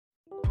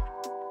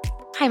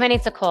Hi, my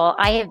name's Nicole.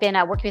 I have been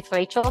working with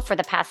Rachel for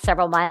the past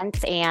several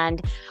months,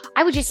 and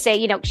I would just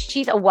say,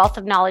 she's a wealth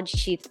of knowledge.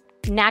 She's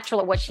natural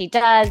at what she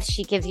does.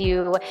 She gives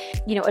you,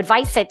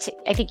 advice that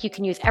I think you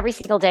can use every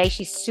single day.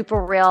 She's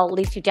super real,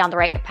 leads you down the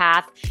right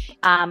path.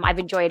 I've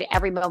enjoyed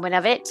every moment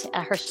of it.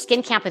 Her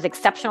skin camp is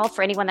exceptional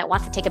for anyone that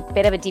wants to take a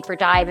bit of a deeper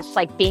dive. It's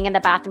like being in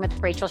the bathroom with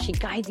Rachel. She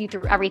guides you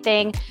through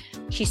everything.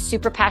 She's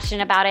super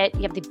passionate about it.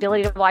 You have the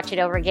ability to watch it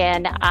over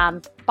again.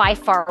 By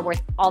far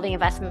worth all the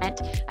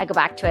investment. I go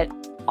back to it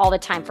all the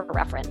time for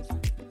reference.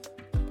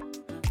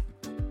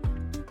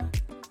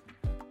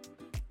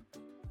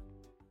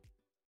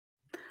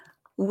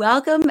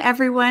 Welcome,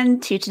 everyone,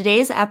 to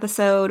today's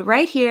episode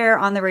right here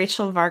on the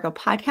Rachel Vargo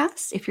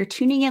podcast. If you're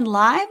tuning in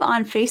live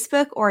on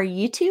Facebook or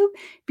YouTube,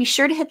 be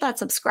sure to hit that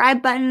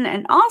subscribe button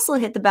and also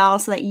hit the bell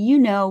so that you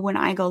know when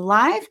I go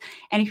live.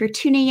 And if you're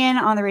tuning in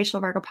on the Rachel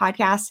Vargo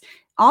podcast,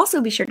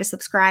 also be sure to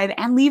subscribe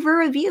and leave a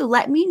review.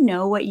 Let me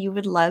know what you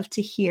would love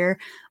to hear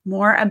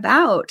more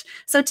about.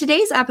 So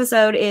today's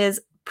episode is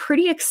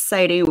pretty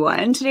exciting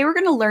one. Today, we're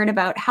going to learn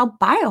about how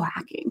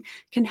biohacking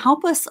can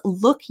help us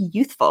look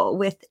youthful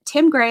with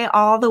Tim Gray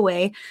all the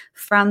way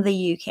from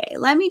the UK.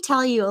 Let me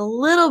tell you a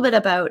little bit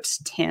about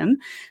Tim.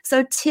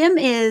 So Tim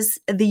is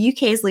the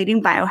UK's leading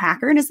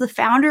biohacker and is the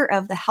founder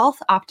of the Health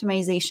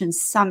Optimization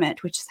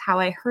Summit, which is how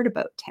I heard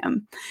about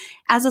Tim.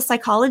 As a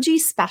psychology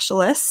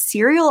specialist,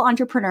 serial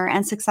entrepreneur,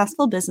 and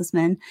successful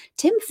businessman,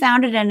 Tim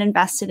founded and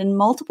invested in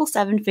multiple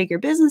seven-figure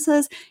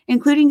businesses,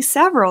 including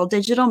several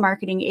digital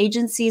marketing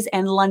agencies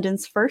and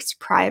London's first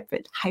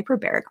private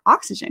hyperbaric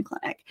oxygen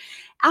clinic.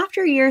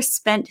 After years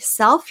spent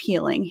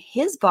self-healing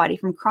his body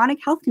from chronic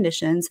health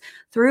conditions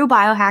through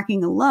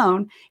biohacking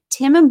alone,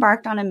 Tim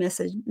embarked on a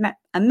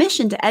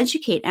mission to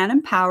educate and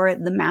empower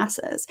the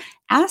masses.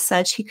 As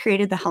such, he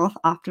created the Health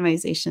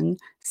Optimization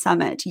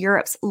Summit,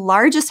 Europe's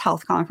largest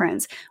health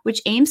conference,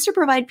 which aims to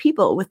provide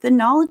people with the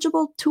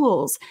knowledgeable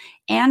tools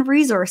and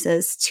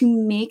resources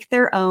to take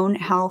their own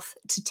health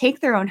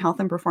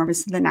and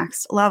performance to the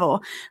next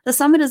level. The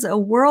summit is a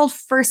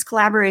world-first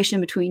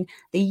collaboration between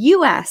the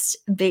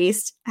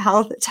US-based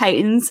health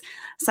titans,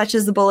 such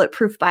as the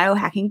Bulletproof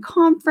Biohacking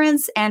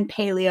Conference and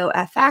Paleo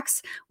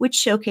FX, which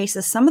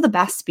showcases some of the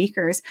best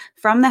speakers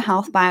from the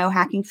health,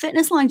 biohacking,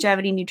 fitness,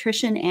 longevity,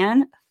 nutrition,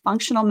 and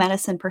functional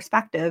medicine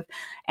perspective,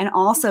 and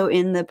also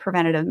in the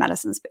preventative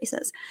medicine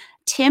spaces.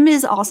 Tim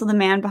is also the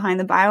man behind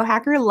the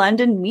Biohacker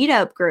London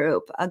Meetup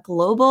Group, a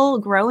global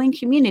growing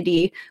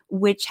community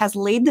which has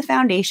laid the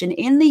foundation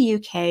in the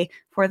UK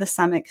for the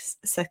summit's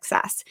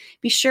success.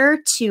 Be sure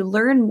to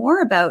learn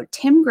more about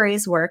Tim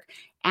Gray's work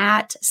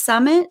at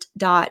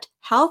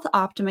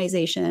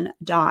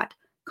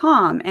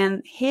summit.healthoptimization.com,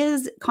 and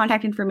his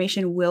contact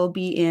information will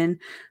be in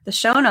the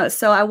show notes.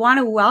 So I want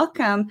to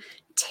welcome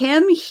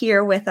Tim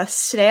here with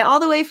us today, all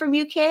the way from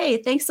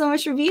UK. Thanks so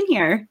much for being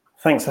here.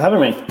 Thanks for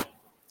having me.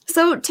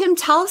 So Tim,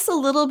 tell us a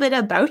little bit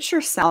about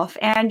yourself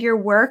and your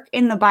work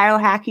in the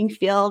biohacking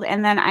field,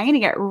 and then I'm going to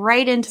get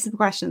right into some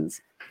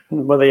questions.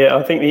 Well,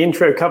 I think the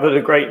intro covered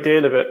a great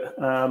deal of it.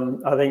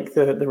 I think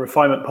the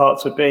refinement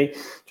parts would be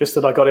just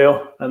that I got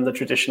ill and the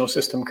traditional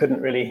system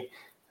couldn't really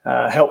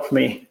help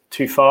me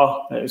too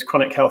far. It was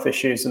chronic health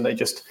issues and they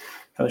just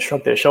kind of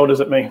shrugged their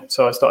shoulders at me.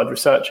 So I started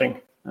researching,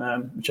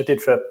 which I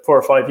did for 4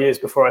 or 5 years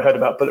before I heard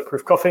about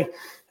Bulletproof Coffee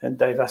and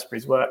Dave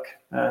Asprey's work.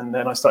 And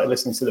then I started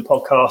listening to the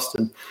podcast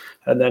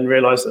and then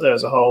realized that there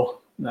was a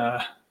whole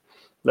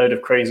load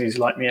of crazies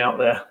like me out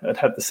there that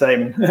had the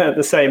same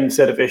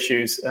set of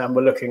issues and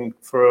were looking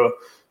for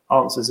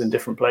answers in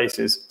different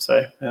places.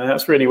 So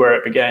that's really where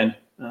it began.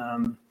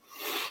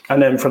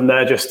 And then from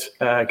there, just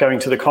going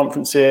to the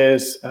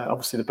conferences,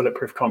 obviously the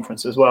Bulletproof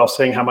conference as well,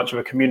 seeing how much of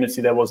a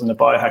community there was in the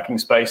biohacking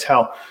space,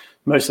 how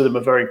most of them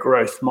are very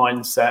growth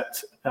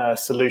mindset,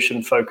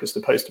 solution focused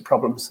opposed to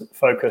problems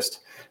focused,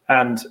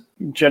 and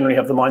generally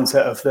have the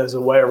mindset of there's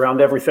a way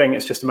around everything.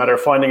 It's just a matter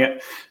of finding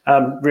it.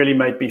 Really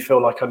made me feel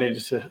like I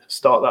needed to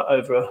start that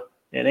over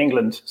in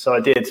England. So I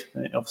did.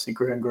 It obviously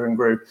grew and grew and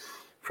grew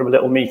from a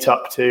little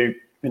meetup to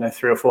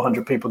 300 or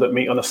 400 people that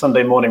meet on a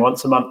Sunday morning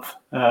once a month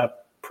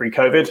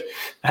pre-COVID,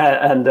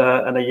 and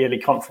a yearly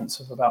conference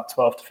of about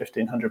 12 to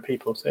 1,500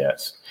 people. So yeah,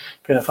 it's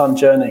been a fun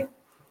journey.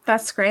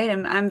 That's great.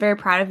 I'm very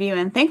proud of you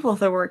and thankful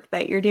for the work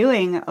that you're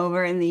doing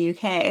over in the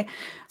UK.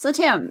 So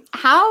Tim,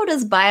 how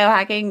does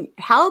biohacking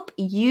help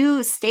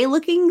you stay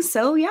looking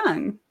so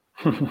young?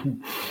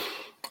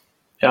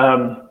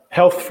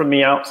 Health from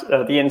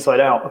the inside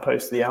out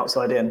opposed to the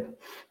outside in.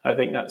 I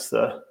think that's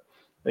the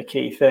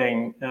key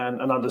thing,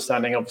 and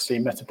understanding obviously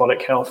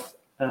metabolic health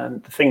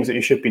and the things that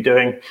you should be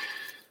doing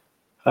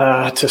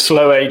to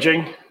slow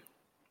aging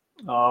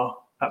are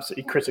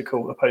absolutely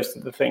critical, opposed to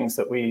the things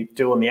that we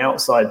do on the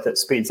outside that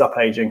speeds up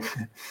aging,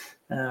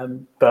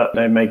 but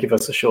they may give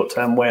us a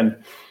short-term win.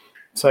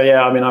 So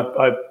yeah, I mean,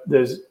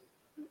 there's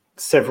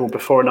several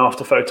before and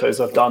after photos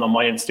I've done on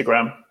my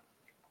Instagram,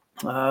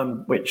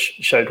 which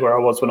showed where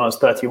I was when I was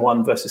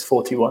 31 versus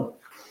 41,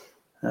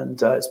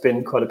 and it's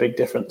been quite a big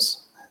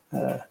difference.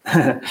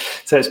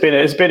 So it's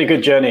been a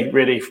good journey,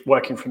 really,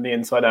 working from the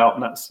inside out,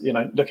 and that's, you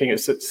know, looking at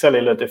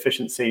cellular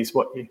deficiencies,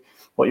 what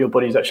your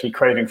body's actually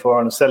craving for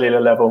on a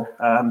cellular level,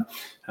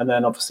 and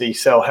then obviously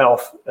cell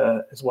health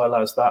as well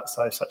as that,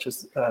 so such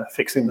as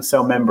fixing the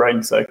cell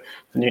membrane so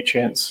the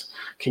nutrients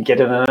can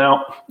get in and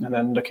out, and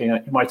then looking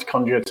at your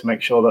mitochondria to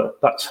make sure that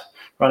that's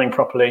running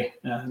properly,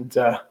 and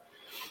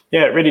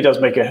yeah, it really does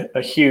make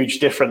a huge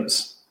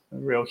difference, a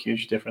real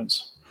huge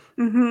difference.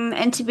 Mm-hmm.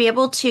 And to be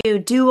able to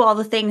do all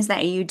the things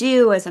that you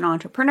do as an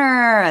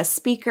entrepreneur, a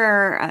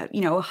speaker,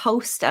 a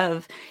host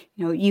of,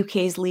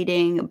 UK's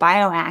leading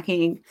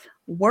biohacking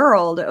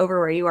world over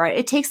where you are,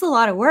 it takes a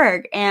lot of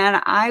work.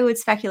 And I would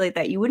speculate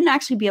that you wouldn't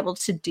actually be able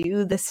to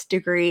do this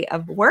degree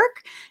of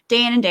work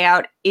day in and day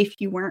out if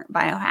you weren't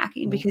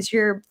biohacking, because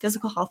your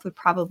physical health would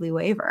probably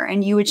waver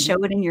and you would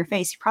show it in your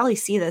face. You probably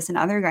see this in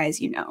other guys,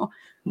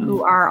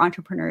 who are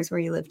entrepreneurs where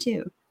you live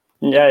too.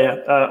 Yeah.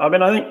 I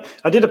mean, I think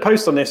I did a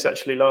post on this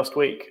actually last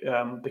week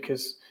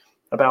because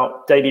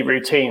about daily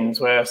routines,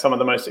 where some of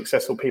the most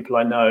successful people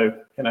I know,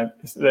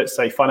 let's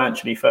say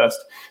financially first,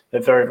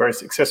 they're very, very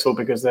successful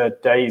because their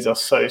days are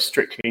so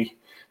strictly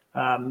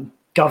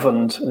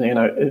governed,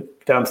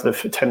 down to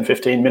the 10,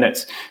 15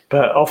 minutes.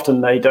 But often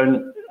they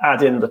don't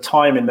add in the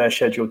time in their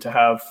schedule to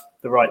have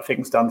the right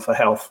things done for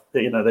health.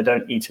 They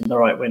don't eat in the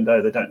right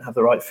window. They don't have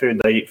the right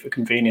food. They eat for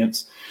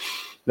convenience.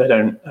 They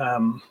don't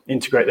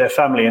integrate their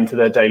family into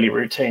their daily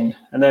routine.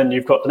 And then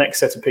you've got the next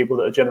set of people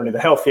that are generally the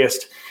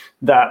healthiest,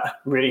 that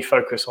really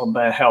focus on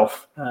their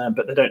health,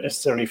 but they don't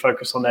necessarily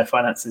focus on their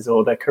finances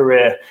or their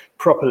career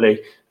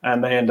properly.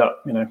 And they end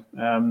up,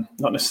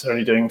 not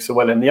necessarily doing so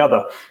well in the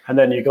other. And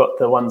then you've got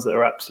the ones that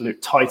are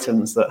absolute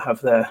titans that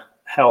have their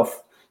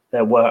health,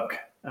 their work,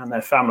 and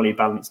their family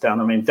balanced down.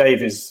 I mean,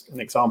 Dave is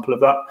an example of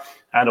that.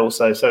 And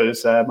also, so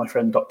is my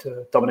friend,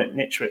 Dr. Dominic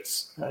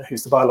Nichritz,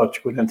 who's the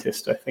biological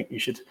dentist. I think you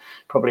should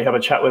probably have a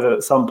chat with her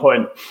at some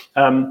point.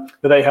 But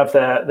they have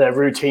their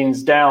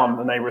routines down,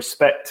 and they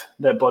respect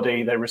their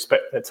body, they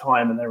respect their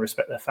time, and they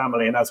respect their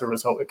family. And as a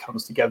result, it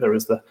comes together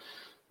as the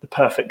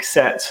perfect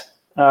set.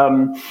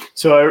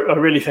 So I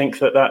really think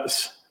that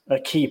that's a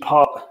key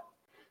part of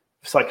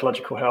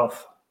psychological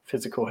health,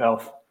 physical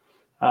health,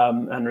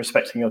 and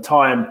respecting your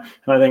time.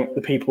 And I think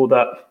the people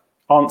that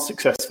aren't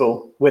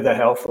successful with their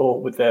health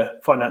or with their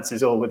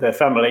finances or with their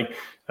family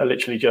are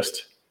literally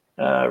just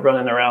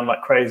running around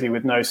like crazy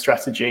with no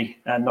strategy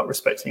and not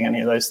respecting any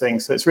of those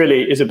things. So it's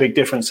really is a big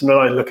difference. And when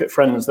I look at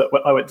friends that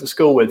I went to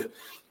school with,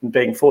 and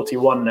being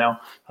 41 now,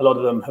 a lot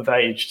of them have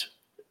aged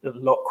a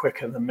lot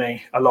quicker than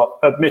me. A lot.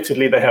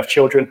 Admittedly, they have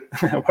children,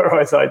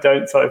 whereas I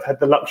don't. So I've had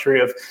the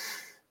luxury of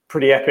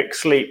pretty epic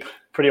sleep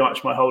pretty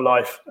much my whole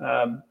life,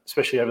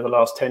 especially over the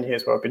last 10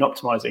 years where I've been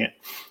optimizing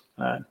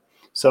it.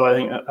 So I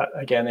think that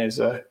again is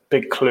a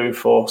big clue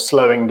for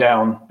slowing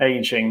down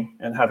aging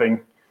and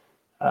having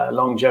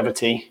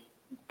longevity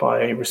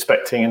by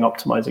respecting and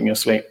optimizing your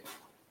sleep.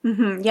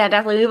 Mm-hmm. Yeah,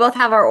 definitely. We both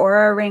have our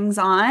Aura rings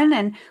on,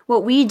 and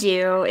what we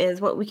do is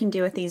what we can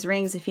do with these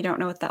rings. If you don't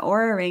know what the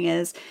Aura ring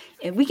is,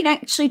 we can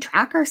actually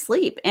track our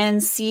sleep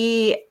and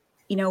see,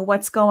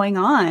 what's going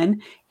on.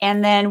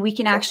 And then we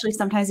can actually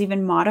sometimes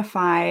even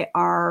modify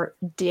our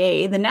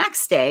day the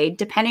next day,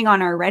 depending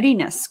on our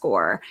readiness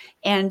score,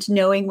 and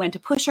knowing when to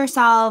push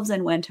ourselves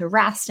and when to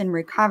rest and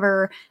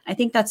recover. I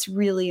think that's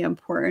really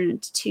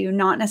important to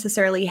not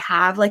necessarily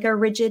have like a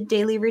rigid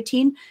daily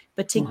routine,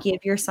 but to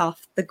give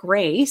yourself the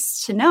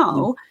grace to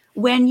know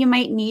when you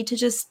might need to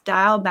just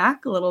dial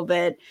back a little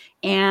bit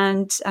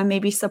and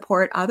maybe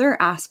support other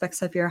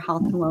aspects of your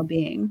health and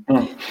well-being.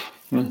 So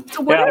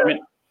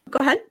go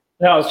ahead.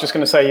 Yeah, I was just going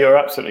to say you're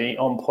absolutely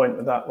on point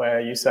with that, where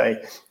you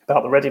say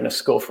about the readiness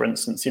score, for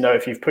instance,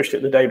 if you've pushed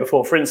it the day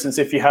before, for instance,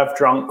 if you have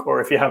drunk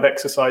or if you have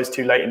exercised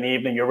too late in the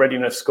evening, your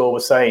readiness score will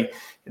say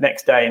the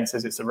next day and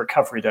says it's a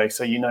recovery day.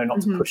 So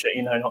not to push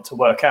it, not to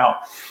work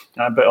out.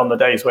 But on the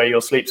days where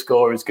your sleep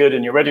score is good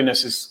and your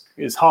readiness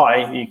is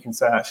high, you can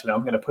say, actually,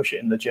 I'm going to push it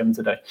in the gym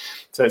today.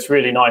 So it's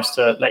really nice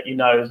to let you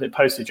know, as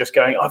opposed to just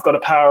going, I've got to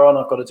power on,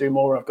 I've got to do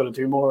more, I've got to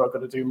do more, I've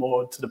got to do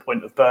more, to the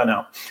point of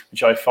burnout,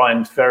 which I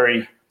find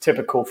very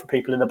typical for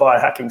people in the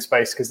biohacking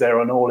space because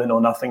they're an all-in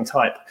or nothing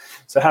type.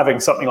 So having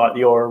something like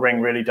the Aura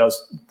Ring really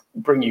does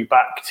bring you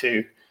back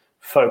to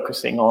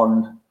focusing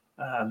on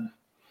the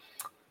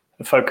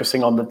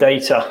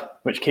data,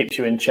 which keeps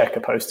you in check,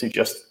 opposed to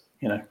just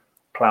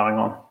plowing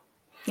on.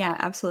 Yeah,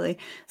 absolutely.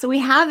 So we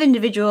have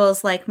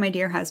individuals like my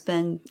dear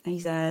husband.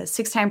 He's a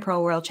 6-time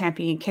pro world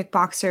champion,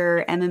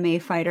 kickboxer,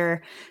 MMA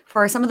fighter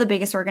for some of the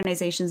biggest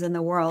organizations in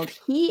the world.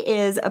 He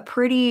is a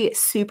pretty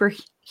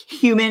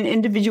superhuman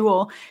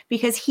individual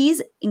because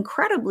he's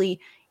incredibly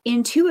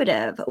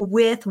intuitive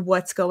with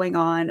what's going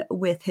on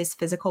with his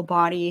physical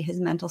body, his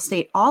mental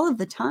state, all of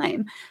the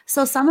time.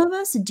 So some of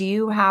us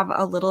do have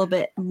a little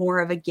bit more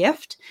of a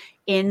gift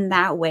in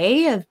that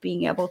way of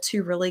being able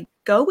to really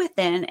go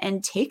within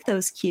and take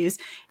those cues.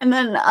 And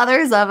then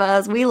others of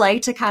us, we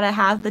like to kind of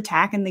have the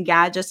tech and the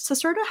gadgets to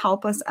sort of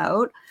help us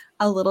out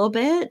a little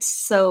bit.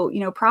 So,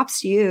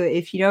 props to you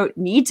if you don't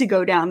need to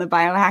go down the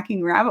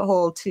biohacking rabbit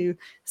hole to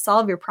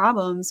solve your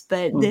problems.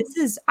 But this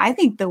is, I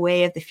think, the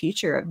way of the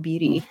future of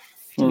beauty,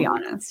 to be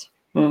honest.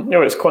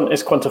 It's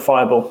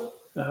quantifiable,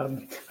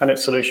 and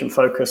it's solution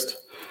focused,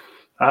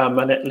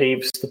 and it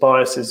leaves the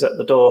biases at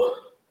the door,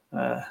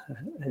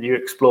 and you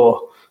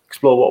explore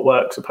what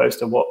works opposed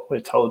to what we're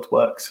told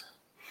works.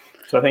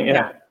 So I think,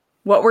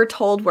 what we're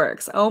told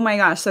works. Oh my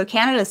gosh. So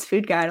Canada's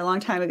food guide a long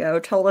time ago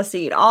told us to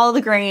eat all the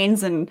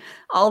grains and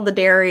all the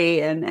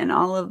dairy and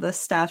all of this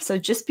stuff. So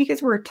just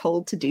because we're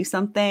told to do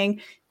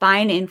something by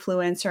an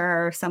influencer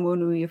or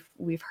someone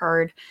we've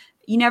heard,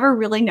 you never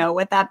really know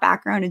what that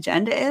background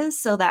agenda is.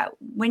 So that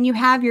when you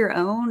have your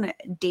own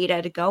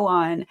data to go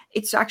on,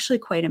 it's actually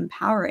quite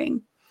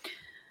empowering.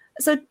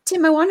 So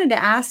Tim, I wanted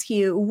to ask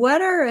you,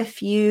 what are a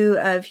few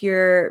of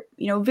your,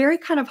 very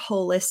kind of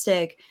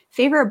holistic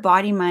favorite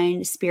body,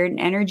 mind, spirit, and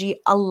energy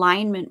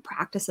alignment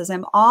practices?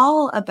 I'm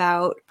all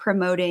about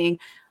promoting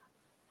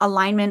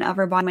alignment of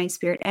our body, mind,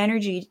 spirit,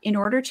 energy in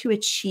order to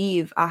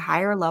achieve a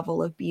higher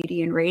level of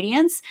beauty and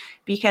radiance,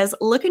 because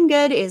looking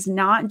good is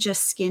not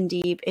just skin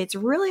deep. It's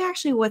really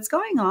actually what's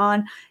going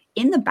on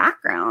in the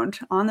background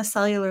on the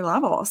cellular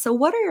level. So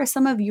what are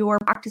some of your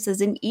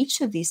practices in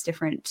each of these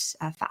different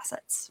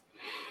facets?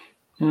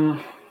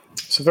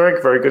 It's a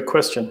very, very good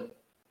question.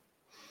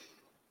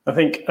 I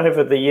think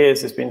over the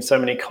years, there's been so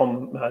many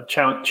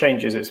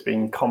changes. It's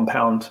been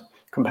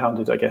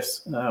compounded, I guess,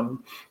 to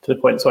the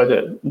point so that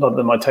a lot of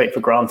them I take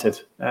for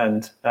granted,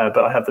 but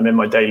I have them in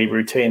my daily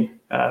routine.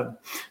 The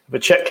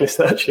checklist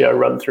that actually I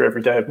run through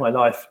every day of my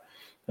life.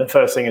 The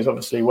first thing is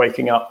obviously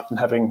waking up and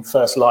having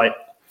first light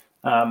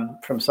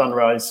from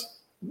sunrise.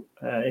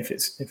 If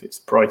it's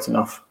bright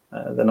enough,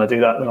 then I do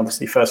that. And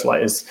obviously first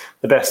light is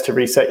the best to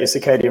reset your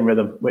circadian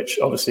rhythm, which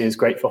obviously is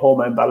great for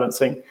hormone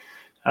balancing.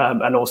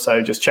 And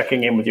also just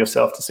checking in with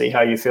yourself to see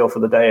how you feel for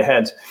the day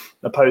ahead,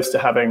 opposed to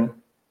having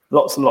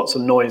lots and lots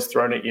of noise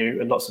thrown at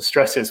you and lots of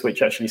stresses,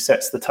 which actually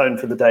sets the tone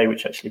for the day,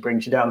 which actually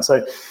brings you down.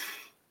 So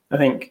I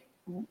think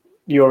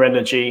your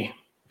energy,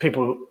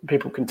 people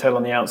can tell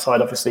on the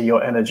outside, obviously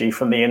your energy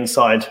from the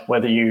inside,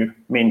 whether you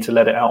mean to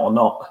let it out or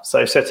not.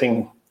 So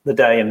setting the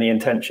day and the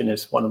intention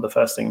is one of the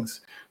first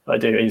things I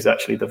do. Is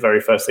actually the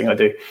very first thing I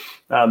do.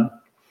 And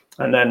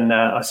then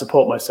I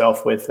support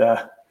myself with...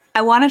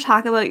 I want to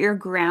talk about your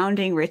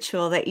grounding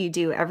ritual that you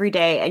do every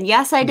day. And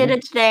yes, I did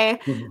it today,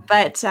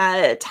 but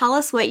tell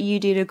us what you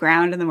do to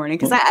ground in the morning,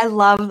 because I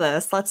love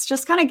this. Let's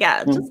just kind of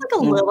get just like a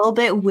little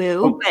bit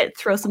woo, but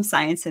throw some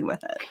science in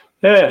with it.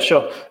 Yeah,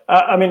 sure.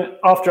 I mean,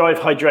 after I've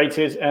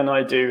hydrated, and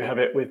I do have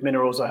it with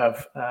minerals, I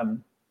have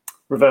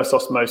reverse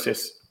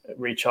osmosis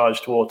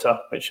recharged water,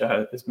 which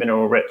is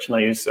mineral rich, and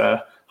I use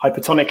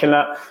hypertonic in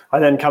that. I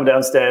then come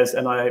downstairs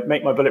and I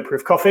make my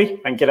bulletproof coffee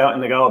and get out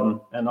in the garden,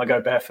 and I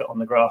go barefoot on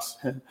the grass.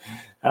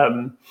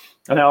 And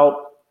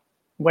now,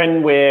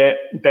 when we're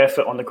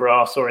barefoot on the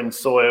grass or in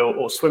soil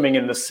or swimming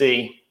in the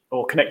sea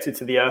or connected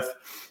to the earth,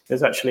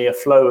 there's actually a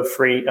flow of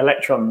free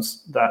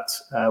electrons that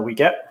we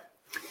get.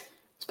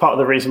 It's part of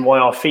the reason why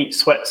our feet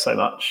sweat so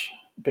much,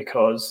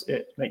 because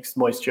it makes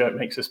moisture, it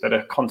makes us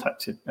better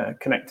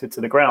connected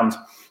to the ground.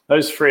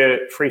 Those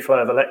free flow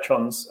of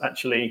electrons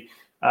actually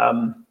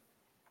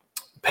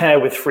pair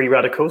with free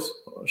radicals,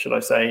 or should I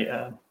say,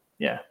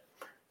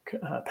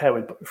 pair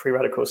with free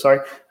radicals, sorry.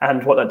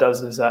 And what that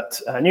does is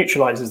that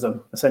neutralizes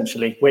them,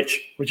 essentially,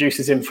 which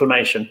reduces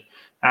inflammation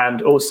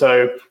and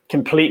also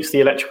completes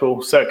the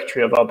electrical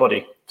circuitry of our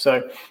body.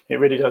 So it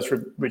really does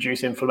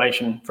reduce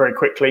inflammation very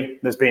quickly.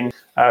 There's been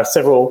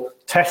several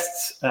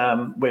tests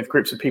with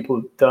groups of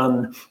people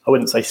done, I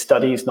wouldn't say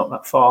studies, not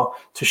that far,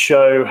 to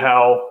show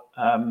how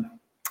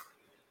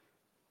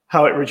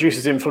it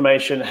reduces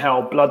inflammation,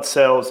 how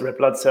red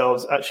blood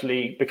cells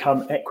actually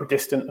become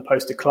equidistant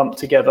opposed to clumped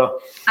together.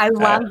 I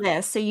love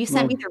this. So you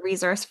sent me the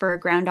resource for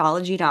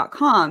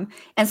groundology.com.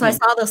 And so I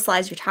saw those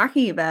slides you're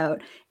talking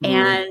about.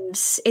 And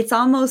it's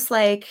almost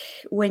like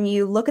when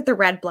you look at the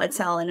red blood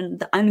cell in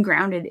the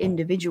ungrounded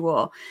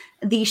individual,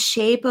 the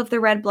shape of the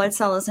red blood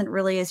cell isn't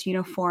really as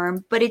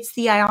uniform, but it's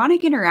the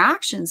ionic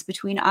interactions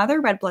between other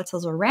red blood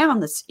cells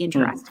around that's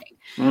interesting.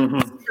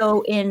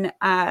 So in,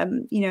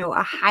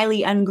 a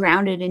highly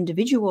ungrounded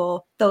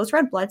individual, those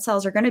red blood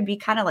cells are going to be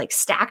kind of like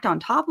stacked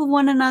on top of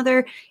one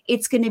another.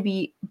 It's going to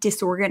be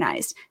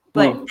disorganized.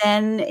 But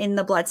then in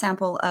the blood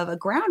sample of a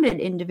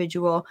grounded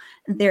individual,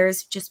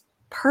 there's just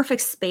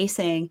perfect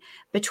spacing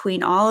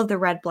between all of the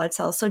red blood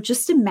cells. So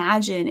just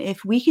imagine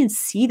if we can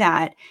see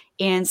that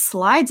in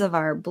slides of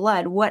our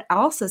blood, what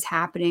else is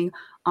happening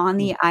on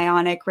the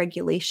ionic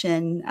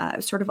regulation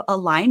sort of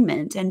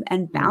alignment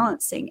and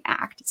balancing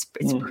act. It's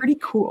pretty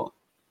cool.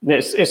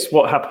 It's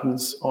what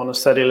happens on a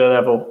cellular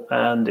level,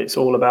 and it's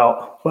all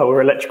about, well,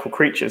 we're electrical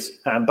creatures,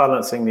 and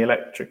balancing the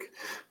electric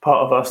part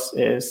of us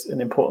is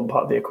an important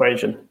part of the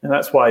equation. And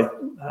that's why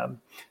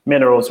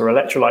minerals or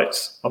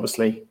electrolytes,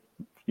 obviously,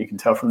 you can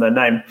tell from their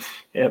name,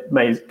 it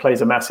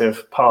plays a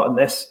massive part in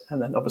this.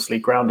 And then obviously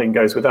grounding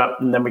goes with that.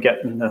 And then we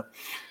get the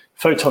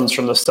photons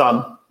from the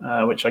sun,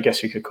 which I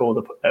guess you could call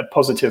the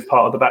positive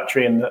part of the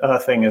battery, and the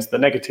earthing as the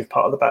negative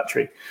part of the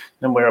battery.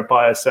 And we're a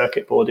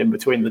biocircuit board in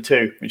between the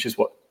two, which is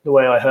the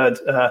way I heard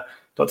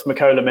Dr.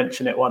 McCullough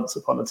mention it once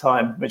upon a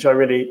time, which it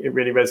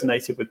really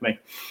resonated with me.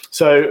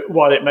 So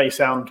while it may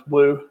sound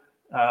woo,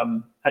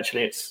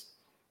 actually it's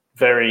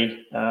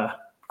very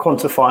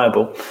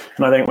quantifiable.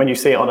 And I think when you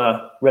see it on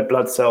a red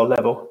blood cell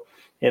level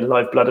in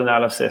live blood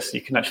analysis,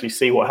 you can actually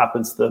see what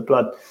happens to the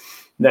blood.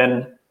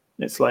 Then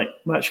it's like,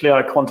 actually,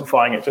 I'm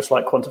quantifying it just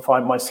like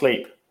quantifying my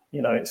sleep.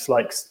 It's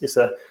like it's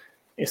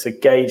a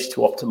gauge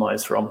to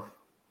optimize from.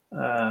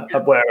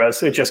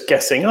 Whereas we're just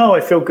guessing, I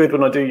feel good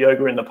when I do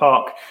yoga in the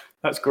park.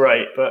 That's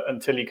great, but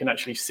until you can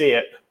actually see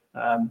it,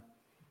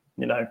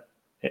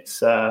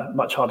 it's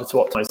much harder to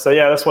optimize. So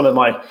yeah, that's one of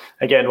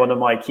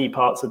my key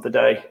parts of the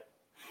day.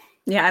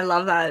 Yeah, I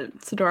love that.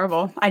 It's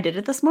adorable. I did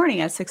it this morning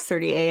at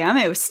 6:30 a.m.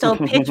 It was still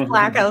pitch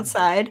black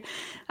outside.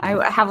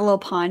 I have a little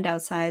pond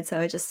outside,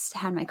 so I just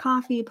had my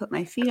coffee, put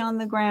my feet on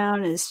the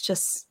ground.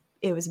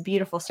 It was a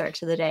beautiful start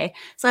to the day.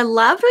 So I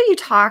loved what you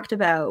talked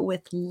about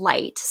with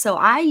light. So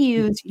I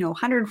use,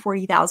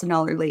 $140,000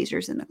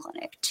 lasers in the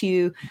clinic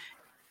to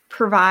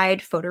provide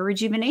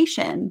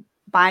photorejuvenation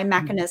by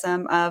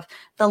mechanism of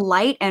the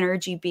light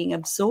energy being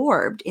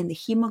absorbed in the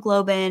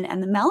hemoglobin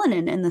and the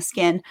melanin in the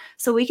skin.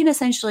 So we can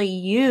essentially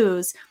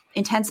use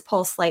intense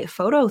pulse light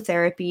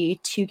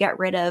phototherapy to get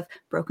rid of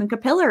broken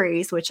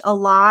capillaries, which a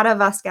lot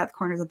of us get at the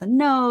corners of the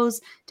nose,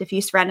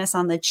 diffuse redness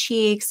on the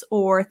cheeks,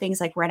 or things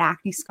like red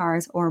acne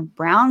scars or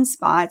brown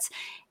spots.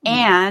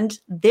 And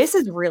this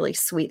is really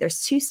sweet.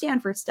 There's 2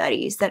 Stanford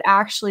studies that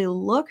actually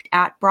looked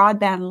at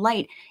broadband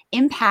light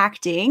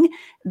impacting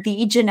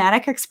the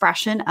genetic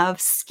expression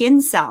of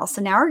skin cells.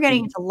 So now we're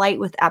getting into light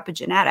with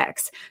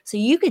epigenetics. So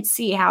you could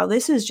see how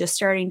this is just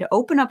starting to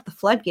open up the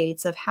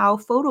floodgates of how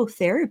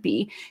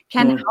phototherapy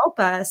can help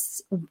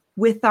us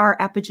with our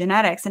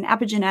epigenetics. And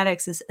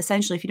epigenetics is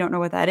essentially, if you don't know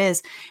what that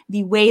is,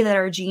 the way that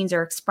our genes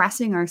are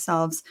expressing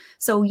ourselves.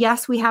 So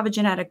yes, we have a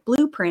genetic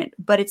blueprint,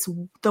 but it's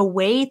the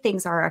way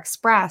things are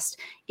expressed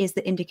is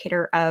the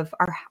indicator of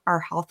our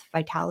health,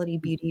 vitality,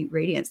 beauty,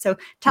 radiance. So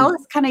tell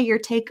us kind of your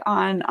take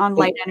on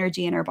light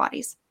energy in our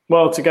bodies.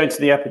 Well, to go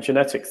to the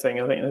epigenetic thing,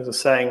 I think there's a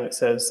saying that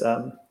says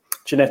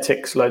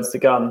genetics loads the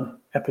gun,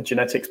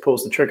 epigenetics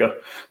pulls the trigger.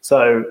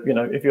 So,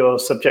 if you're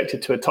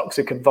subjected to a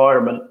toxic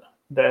environment,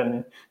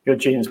 then your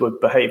genes would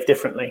behave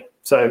differently.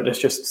 So let's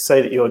just say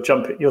that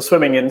you're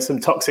swimming in some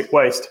toxic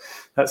waste.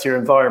 That's your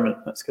environment.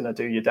 That's going to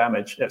do you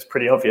damage. That's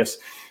pretty obvious.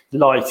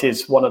 Light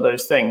is one of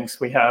those things.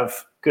 We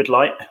have good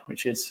light,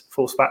 which is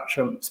full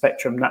spectrum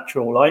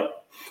natural light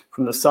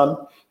from the sun,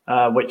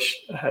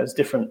 which has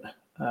different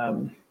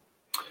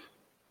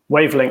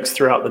wavelengths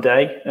throughout the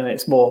day, and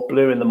it's more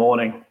blue in the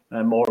morning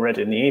and more red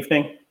in the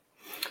evening.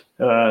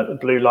 The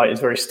blue light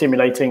is very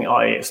stimulating,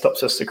 i.e. it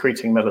stops us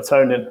secreting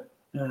melatonin.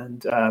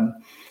 And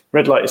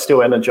red light is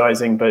still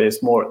energizing, but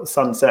it's more at the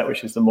sunset,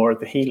 which is the more of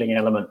the healing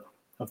element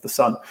of the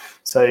sun.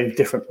 So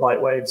different light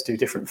waves do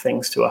different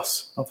things to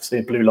us.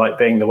 Obviously, blue light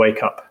being the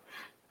wake up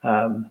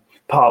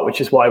part,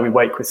 which is why we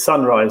wake with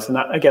sunrise. And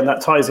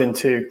that ties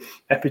into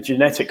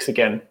epigenetics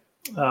again.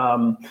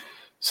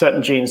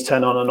 Certain genes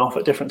turn on and off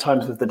at different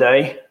times of the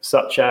day,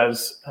 such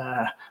as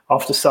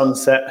after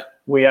sunset,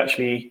 we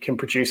actually can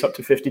produce up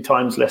to 50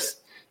 times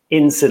less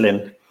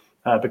insulin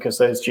because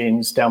those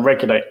genes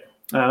downregulate.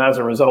 And as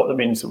a result, that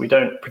means that we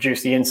don't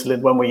produce the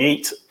insulin when we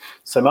eat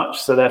so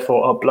much. So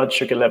therefore, our blood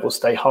sugar levels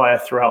stay higher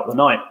throughout the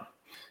night.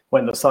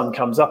 When the sun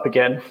comes up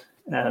again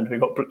and we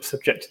got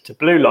subjected to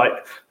blue light,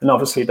 then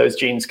obviously those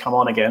genes come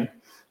on again,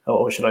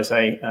 or should I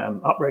say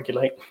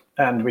upregulate,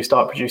 and we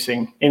start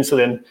producing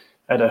insulin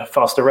at a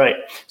faster rate.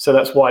 So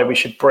that's why we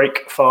should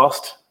break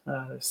fast.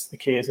 The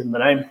key is in the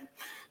name.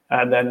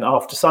 And then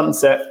after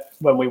sunset,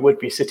 when we would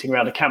be sitting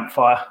around a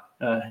campfire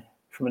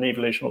from an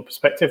evolutionary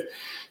perspective,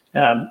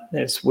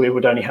 we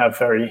would only have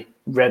very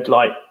red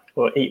light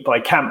or eat by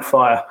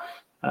campfire,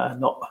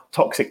 not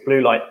toxic blue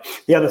light.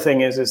 The other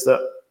thing is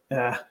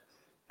that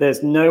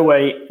there's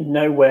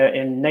nowhere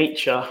in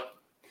nature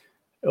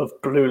of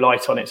blue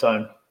light on its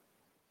own.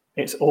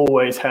 It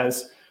always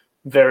has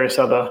various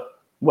other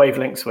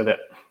wavelengths with it.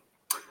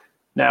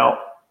 Now,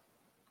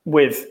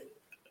 with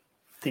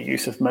the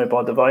use of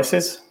mobile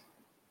devices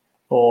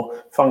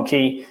or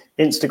funky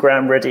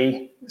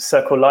Instagram-ready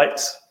circle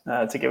lights,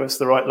 to give us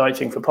the right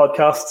lighting for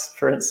podcasts,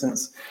 for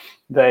instance,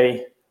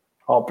 they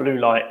are blue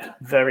light,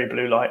 very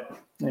blue light.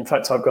 In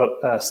fact, I've got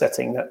a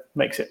setting that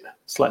makes it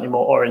slightly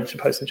more orange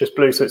opposed to just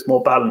blue, so it's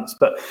more balanced.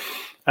 But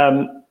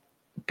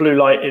blue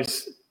light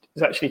is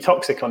actually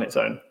toxic on its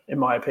own, in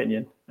my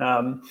opinion.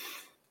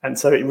 And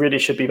so it really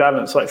should be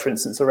balanced. Like, for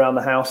instance, around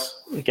the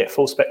house, you get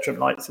full spectrum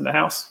lights in the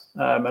house.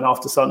 And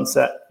after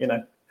sunset,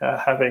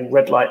 having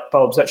red light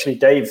bulbs. Actually,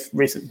 Dave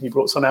recently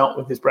brought some out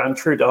with his brand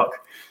True Dark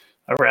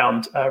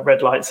around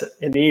red lights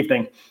in the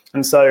evening.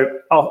 And so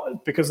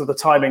because of the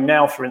timing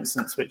now, for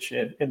instance, which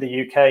in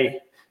the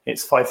UK,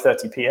 it's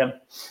 5:30 p.m.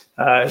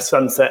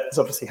 Sunset has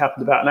obviously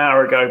happened about an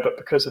hour ago, but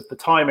because of the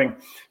timing,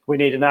 we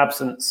need an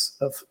absence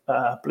of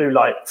blue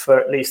light for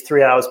at least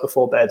 3 hours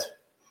before bed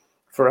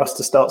for us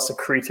to start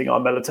secreting our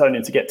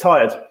melatonin to get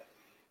tired.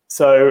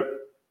 So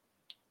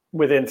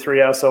within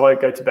 3 hours, so I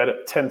go to bed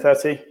at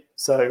 10:30.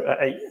 So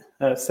at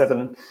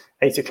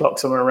 8 o'clock,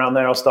 somewhere around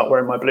there, I'll start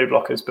wearing my blue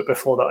blockers. But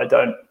before that, I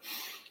don't.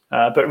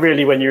 But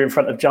really, when you're in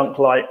front of junk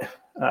light,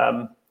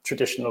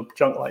 traditional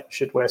junk light, you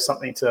should wear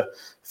something to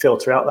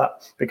filter out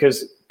that,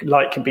 because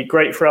light can be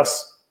great for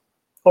us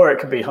or it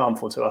can be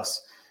harmful to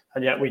us.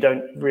 And yet we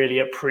don't really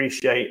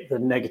appreciate the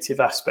negative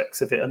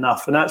aspects of it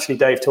enough. And actually,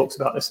 Dave talks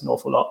about this an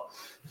awful lot.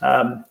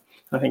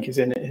 I think he's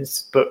in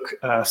his book,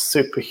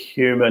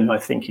 Superhuman. I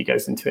think he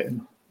goes into it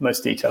in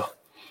most detail.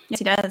 Yes,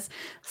 he does.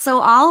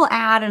 So I'll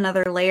add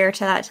another layer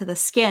to that, to the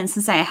skin,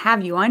 since I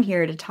have you on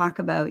here to talk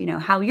about,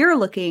 how you're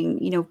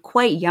looking,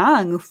 quite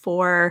young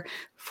for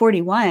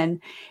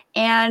 41.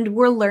 And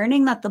we're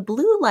learning that the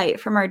blue light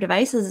from our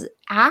devices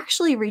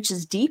actually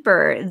reaches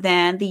deeper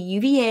than the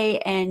UVA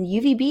and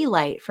UVB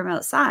light from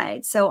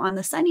outside. So on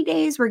the sunny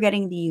days, we're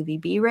getting the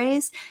UVB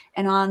rays.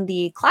 And on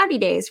the cloudy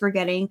days, we're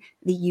getting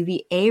the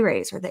UVA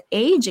rays, or the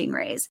aging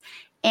rays.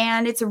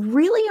 And it's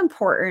really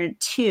important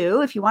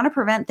too, if you want to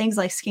prevent things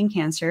like skin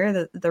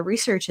cancer, the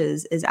research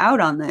is out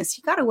on this.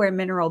 You got to wear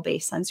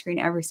mineral-based sunscreen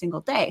every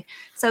single day.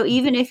 So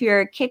even if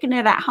you're kicking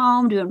it at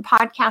home, doing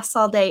podcasts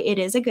all day, it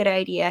is a good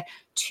idea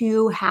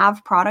to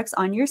have products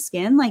on your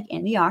skin like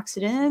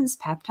antioxidants,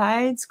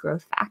 peptides,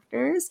 growth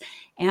factors,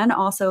 and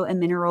also a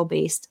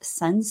mineral-based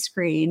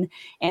sunscreen.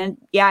 And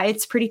yeah,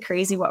 it's pretty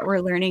crazy what we're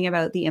learning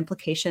about the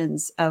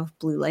implications of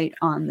blue light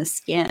on the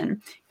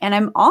skin. And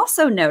I'm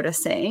also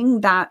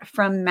noticing that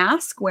from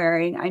mask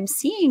wearing, I'm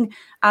seeing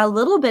a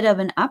little bit of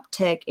an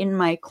uptick in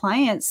my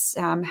clients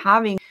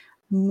having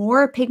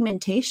more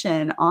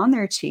pigmentation on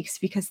their cheeks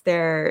because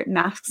their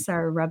masks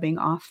are rubbing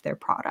off their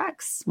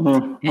products.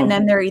 Mm-hmm. And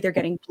then they're either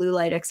getting blue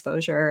light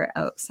exposure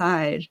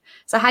outside.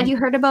 So had you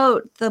heard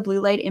about the blue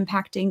light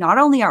impacting not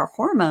only our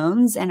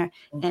hormones and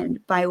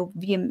via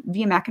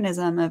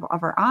mechanism of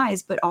our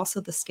eyes, but also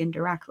the skin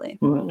directly?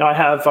 I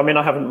have.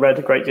 I haven't read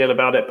a great deal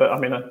about it, but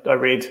I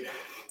read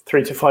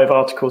 3 to 5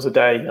 articles a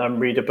day. I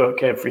read a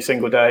book every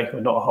single day,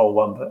 well, not a whole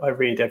one, but I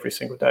read every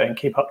single day and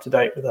keep up to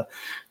date with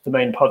the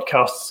main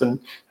podcasts. And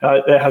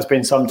there has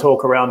been some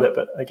talk around it,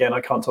 but again, I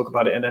can't talk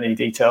about it in any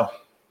detail.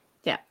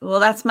 Yeah,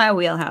 well, that's my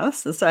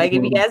wheelhouse. So I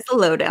give you guys the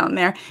lowdown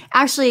there.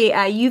 Actually,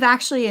 you've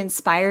actually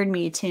inspired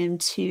me, Tim,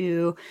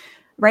 to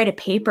write a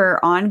paper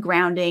on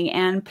grounding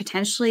and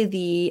potentially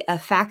the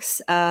effects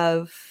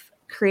of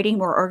creating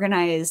more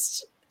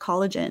organized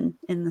collagen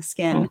in the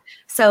skin.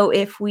 So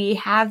if we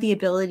have the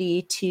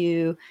ability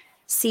to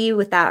see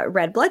with that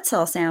red blood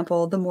cell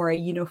sample, the more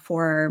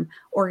uniform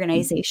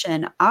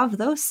organization of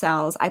those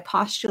cells, I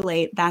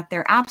postulate that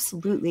there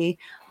absolutely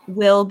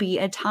will be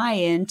a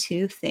tie-in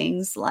to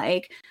things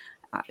like,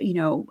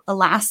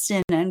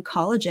 elastin and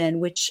collagen,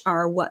 which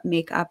are what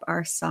make up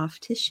our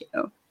soft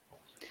tissue.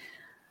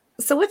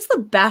 So what's the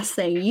best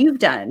thing you've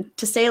done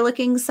to stay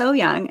looking so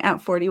young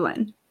at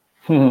 41?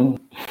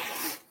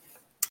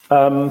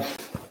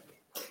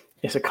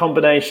 It's a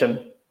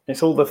combination.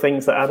 It's all the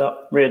things that add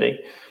up, really.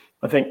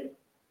 I think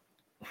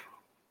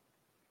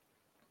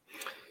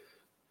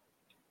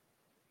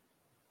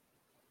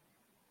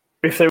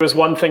if there was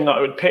one thing that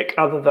I would pick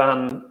other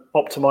than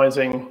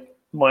optimizing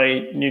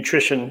my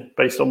nutrition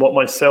based on what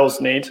my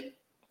cells need,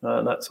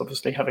 that's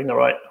obviously having the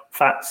right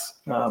fats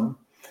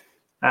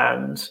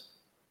and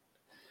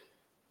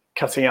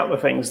cutting out the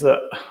things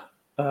that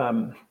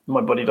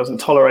my body doesn't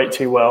tolerate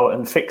too well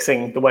and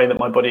fixing the way that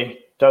my body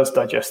does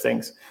digest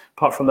things.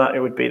 Apart from that, it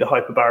would be the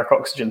hyperbaric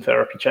oxygen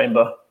therapy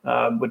chamber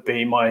would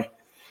be my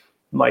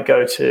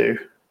go-to.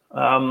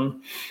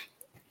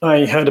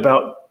 I heard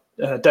about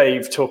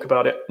Dave talk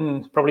about it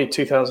probably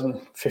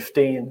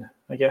 2015,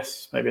 I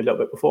guess, maybe a little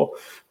bit before,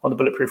 on the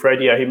Bulletproof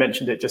Radio. He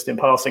mentioned it just in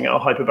passing.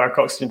 Hyperbaric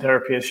oxygen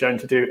therapy is shown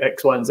to do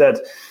X, Y, and Z.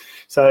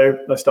 So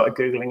I started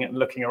Googling it and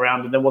looking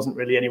around, and there wasn't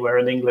really anywhere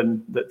in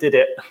England that did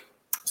it.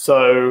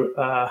 So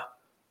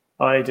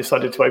I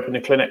decided to open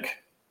a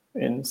clinic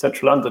in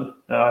central London.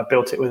 I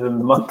built it within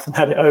the month and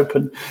had it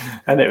open,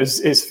 and it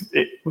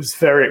was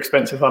very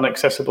expensive,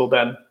 unaccessible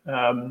then.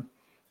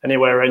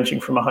 Anywhere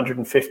ranging from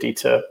 150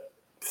 to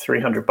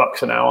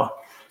 $300 an hour,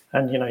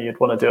 and you'd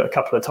want to do it a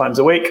couple of times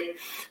a week.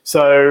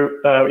 So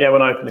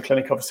when I opened the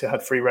clinic, obviously I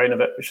had free reign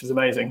of it, which was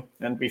amazing,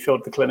 and we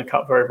filled the clinic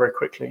up very, very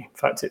quickly. In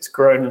fact, it's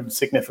grown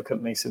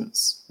significantly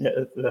since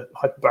the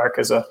hyperbaric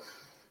as a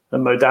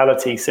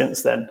modality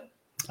since then.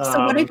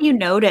 So what have you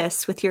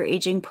noticed with your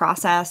aging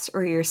process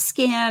or your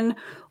skin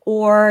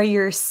or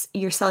your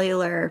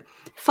cellular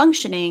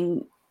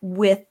functioning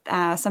with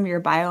some of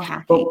your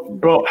biohacking?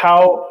 Well,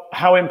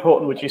 how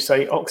important would you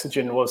say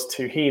oxygen was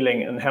to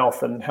healing and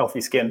health and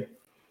healthy skin?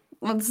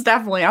 Well, it's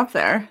definitely up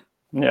there.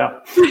 Yeah,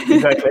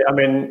 exactly.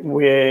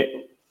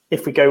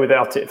 If we go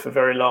without it for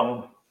very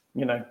long,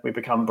 we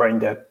become brain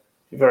dead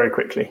very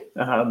quickly.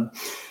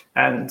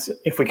 And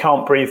if we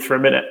can't breathe for a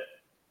minute,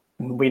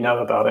 we know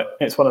about it.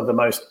 It's one of the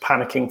most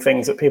panicking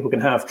things that people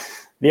can have.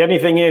 The only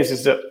thing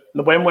is that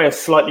when we're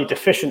slightly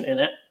deficient in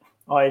it,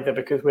 either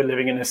because we're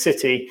living in a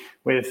city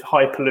with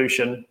high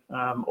pollution,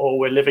 or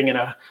we're living in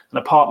an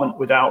apartment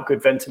without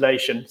good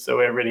ventilation, so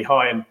we're really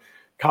high in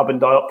carbon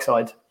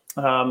dioxide,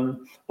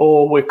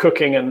 or we're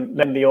cooking and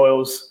then the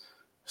oils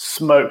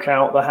smoke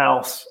out the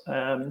house,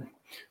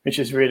 which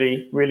is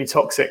really, really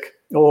toxic,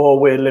 or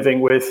we're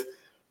living with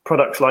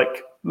products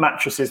like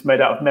mattresses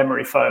made out of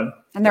memory foam.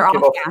 And they're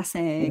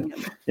off-gassing.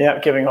 Yeah,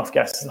 giving off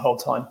gases the whole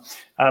time.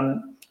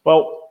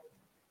 Or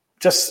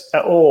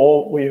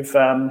we've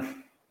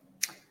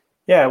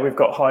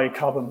got high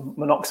carbon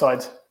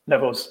monoxide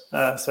levels.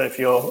 So if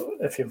you're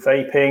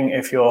vaping,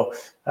 if you're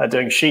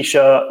doing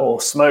shisha or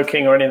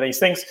smoking or any of these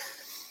things,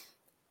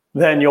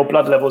 then your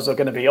blood levels are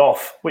going to be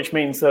off, which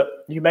means that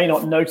you may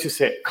not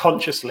notice it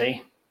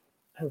consciously,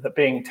 that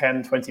being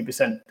 10,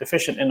 20%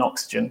 deficient in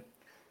oxygen.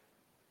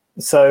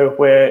 So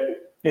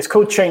it's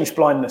called change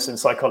blindness in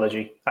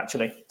psychology,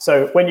 actually.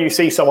 So when you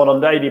see someone on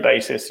a daily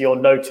basis, you'll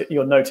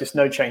notice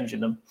no change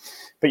in them.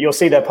 But you'll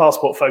see their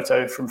passport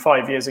photo from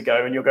 5 years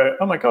ago and you'll go,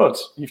 oh my God,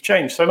 you've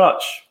changed so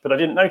much, but I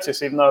didn't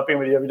notice even though I've been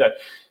with you every day.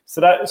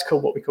 So that is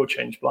called what we call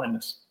change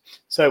blindness.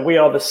 So we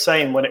are the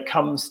same when it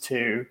comes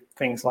to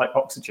things like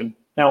oxygen.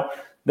 Now,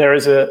 there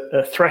is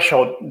a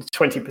threshold,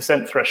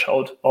 20%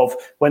 threshold of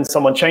when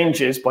someone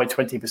changes by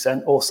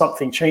 20% or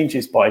something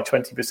changes by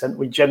 20%,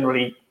 we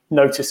generally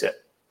notice it.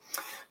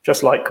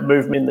 Just like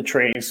movement in the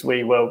trees,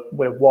 we're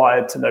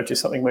wired to notice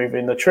something move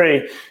in the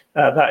tree.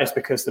 That is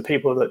because the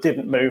people that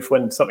didn't move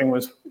when something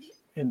was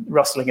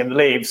rustling in the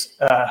leaves,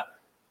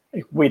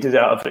 weeded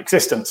out of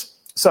existence.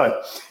 So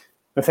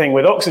the thing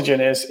with oxygen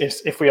is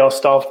if we are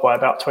starved by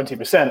about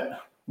 20%,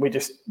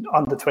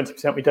 under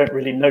 20%, we don't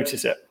really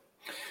notice it.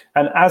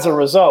 And as a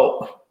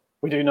result,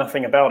 we do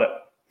nothing about it.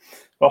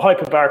 Well,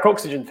 hyperbaric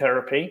oxygen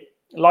therapy,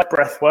 like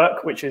breath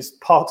work, which is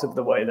part of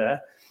the way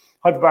there,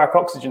 hyperbaric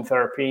oxygen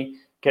therapy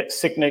gets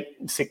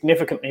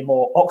significantly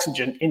more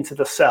oxygen into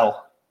the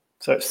cell.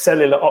 So it's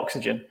cellular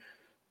oxygen.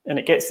 And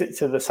it gets it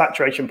to the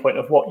saturation point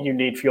of what you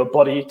need for your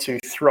body to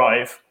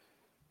thrive,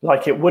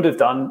 like it would have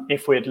done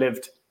if we had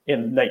lived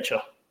in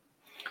nature,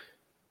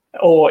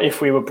 or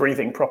if we were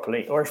breathing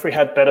properly, or if we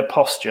had better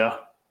posture,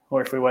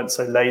 or if we weren't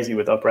so lazy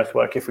with our breath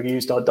work, if we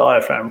used our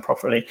diaphragm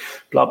properly,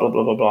 blah, blah,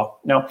 blah, blah, blah.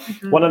 Now,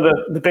 one of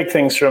the big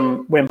things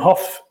from Wim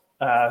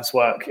Hof's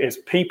work is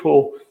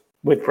people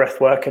with breath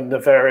work and the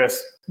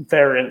various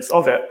variants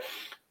of it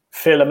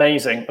feel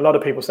amazing. A lot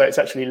of people say it's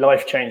actually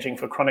life-changing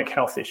for chronic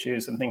health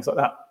issues and things like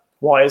that.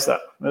 Why is that?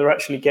 They're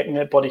actually getting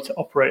their body to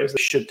operate as it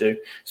should do.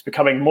 It's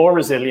becoming more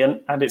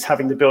resilient and it's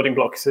having the building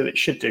blocks that it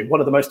should do. One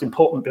of the most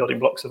important building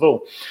blocks of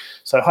all.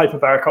 So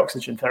hyperbaric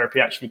oxygen therapy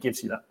actually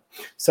gives you that.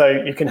 So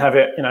you can have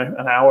it, an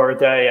hour a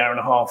day, hour and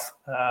a half,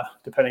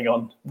 depending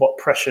on what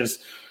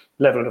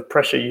level of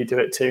pressure you do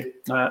it to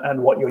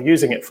and what you're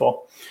using it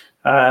for.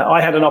 I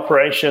had an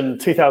operation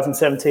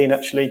 2017,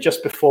 actually,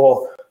 just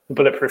before the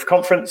Bulletproof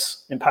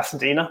Conference in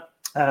Pasadena.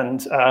 And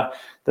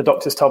the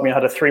doctors told me I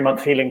had a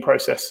 3-month healing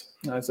process.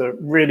 It was a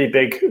really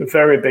big,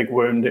 very big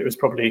wound. It was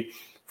probably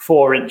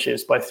 4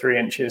 inches by 3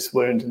 inches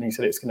wound. And he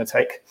said it's going to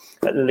take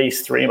at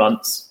least 3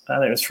 months.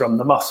 And it was from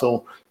the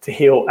muscle to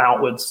heal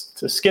outwards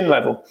to skin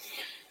level.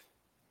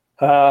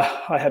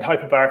 I had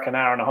hyperbaric an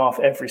hour and a half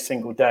every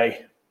single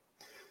day.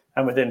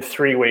 And within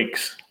 3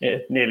 weeks,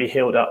 it nearly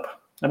healed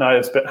up. And I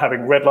was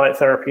having red light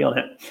therapy on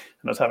it.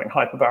 And I was having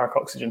hyperbaric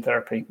oxygen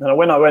therapy. And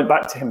when I went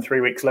back to him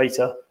 3 weeks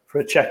later for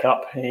a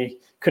checkup, he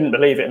couldn't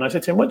believe it. And I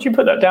said to him, what did you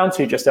put that down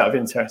to, just out of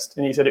interest?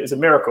 And he said, it was a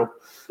miracle.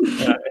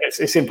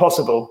 It's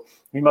impossible.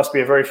 You must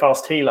be a very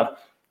fast healer. I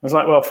was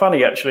like, well,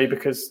 funny, actually,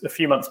 because a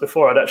few months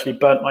before I'd actually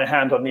burnt my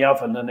hand on the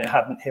oven and it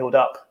hadn't healed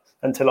up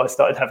until I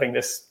started having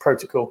this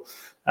protocol.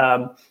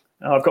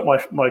 And I've got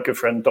my good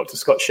friend, Dr.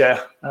 Scott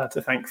Scher,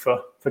 to thank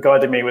for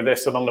guiding me with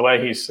this along the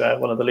way. He's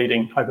one of the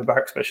leading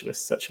hyperbaric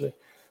specialists, actually,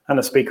 and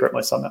a speaker at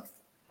my summit.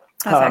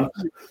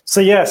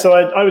 So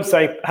I would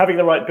say having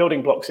the right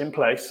building blocks in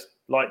place,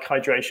 like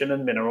hydration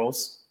and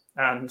minerals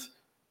and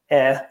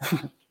air,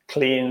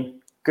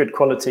 clean, good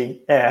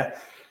quality air,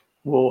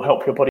 will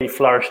help your body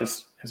flourish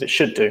as it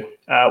should do,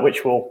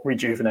 which will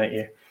rejuvenate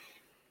you.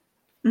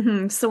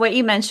 Mm-hmm. So what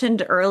you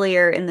mentioned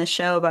earlier in the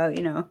show about,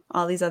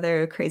 all these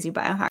other crazy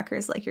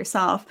biohackers like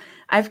yourself,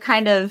 I've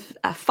kind of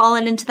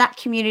fallen into that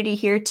community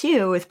here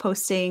too, with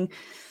posting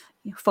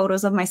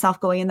photos of myself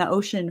going in the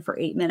ocean for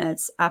 8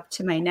 minutes up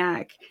to my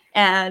neck.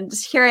 And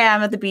here I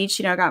am at the beach,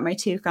 got my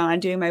toque on,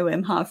 doing my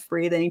Wim Hof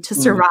breathing to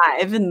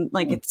survive. And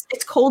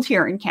it's cold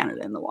here in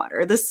Canada in the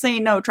water. This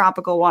ain't no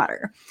tropical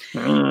water.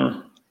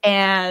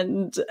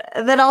 And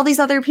then all these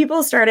other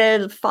people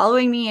started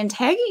following me and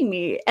tagging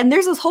me. And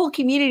there's this whole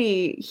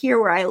community here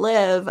where I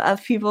live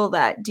of people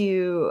that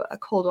do a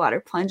cold water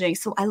plunging.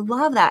 So I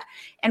love that.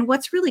 And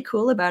what's really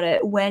cool about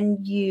it, when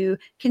you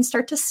can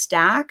start to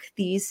stack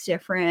these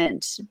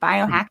different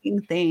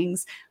biohacking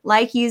things,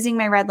 like using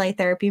my red light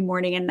therapy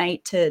morning and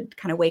night to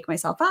kind of wake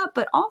myself up,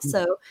 but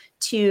also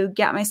to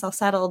get myself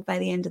settled by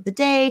the end of the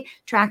day,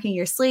 tracking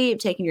your sleep,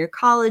 taking your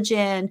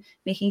collagen,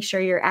 making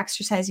sure you're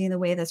exercising in the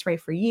way that's right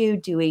for you,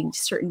 doing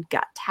certain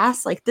gut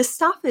tests. Like this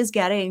stuff is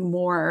getting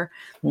more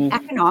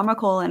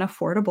economical and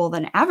affordable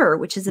than ever,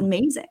 which is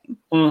amazing.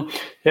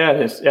 Yeah,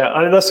 it is. Yeah,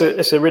 I mean,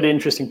 it's a really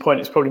interesting point.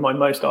 It's probably my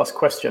most asked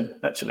question,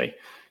 actually,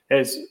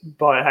 is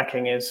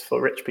biohacking is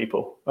for rich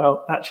people.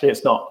 Well, actually,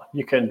 it's not.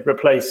 You can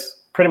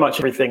replace pretty much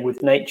everything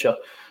with nature,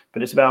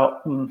 but it's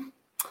about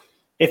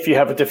if you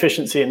have a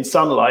deficiency in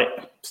sunlight,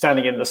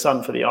 standing in the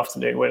sun for the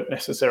afternoon won't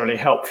necessarily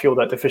help fuel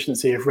that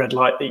deficiency of red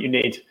light that you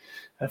need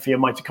for your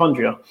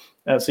mitochondria.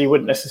 So you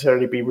wouldn't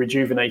necessarily be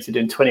rejuvenated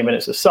in 20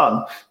 minutes of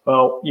sun.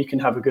 Well, you can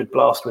have a good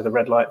blast with a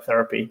red light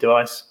therapy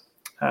device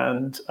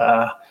and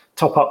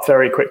top up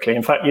very quickly.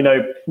 In fact,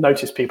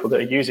 notice people that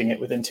are using it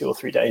within 2 or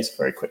 3 days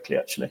very quickly,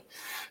 actually,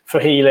 for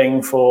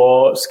healing,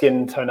 for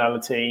skin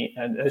tonality.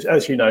 And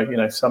as you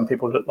know, some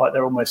people look like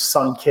they're almost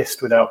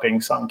sun-kissed without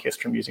being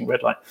sun-kissed from using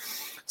red light.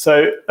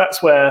 So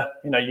that's where,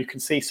 you can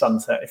see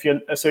sunset. If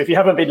you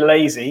haven't been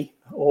lazy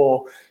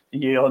or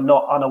you're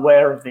not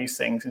unaware of these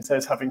things, instead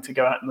of having to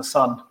go out in the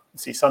sun and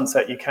see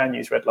sunset, you can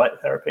use red light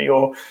therapy.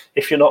 Or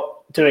if you're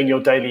not doing your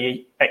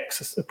daily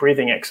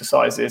breathing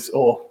exercises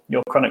or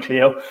you're chronically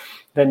ill,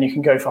 then you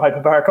can go for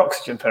hyperbaric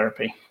oxygen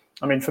therapy.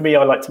 I mean, for me,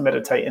 I like to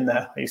meditate in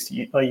there.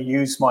 I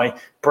use my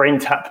brain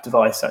tap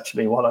device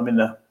actually while I'm in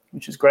there,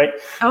 which is great.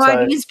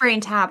 I've used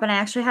brain tap and I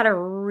actually had a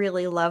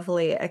really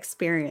lovely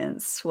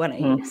experience when I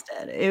used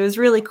it. It was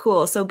really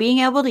cool. So being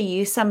able to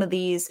use some of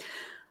these,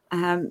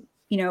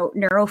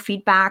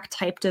 neurofeedback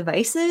type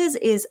devices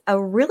is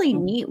a really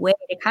neat way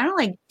to kind of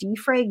like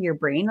defrag your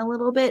brain a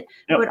little bit,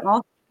 but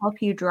also help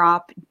you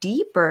drop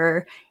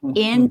deeper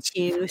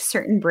into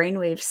certain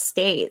brainwave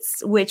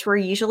states, which were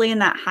usually in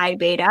that high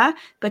beta,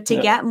 but to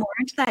get more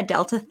into that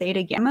delta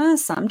theta gamma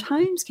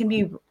sometimes can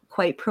be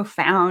quite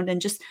profound, and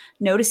just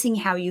noticing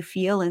how you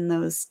feel in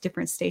those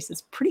different states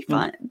is pretty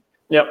fun.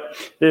 Yep,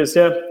 it is.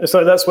 Yeah.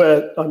 So that's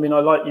where, I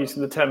like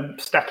using the term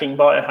stacking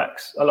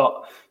biohacks a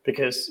lot,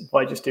 because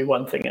why just do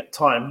one thing at a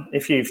time?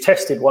 If you've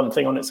tested one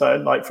thing on its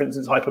own, like for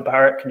instance,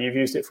 hyperbaric, and you've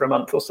used it for a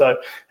month or so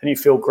and you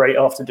feel great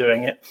after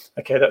doing it,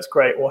 okay, that's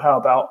great. Well, how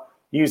about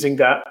using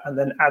that and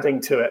then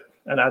adding to it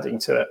and adding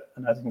to it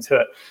and adding to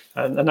it?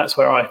 And that's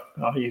where I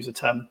use the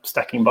term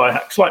stacking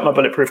biohacks, like my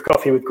bulletproof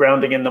coffee with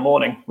grounding in the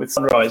morning with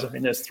sunrise. I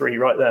mean, there's 3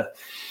 right there.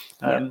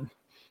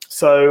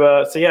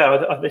 So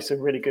it's a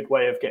really good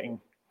way of getting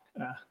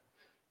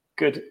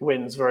good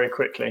wins very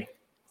quickly.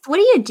 What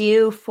do you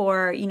do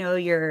for,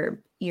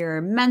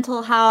 your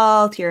mental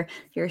health, your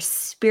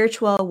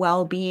spiritual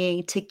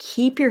well-being, to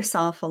keep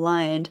yourself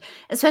aligned,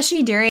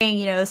 especially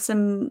during,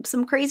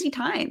 some crazy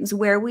times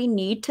where we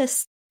need to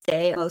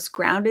stay most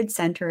grounded,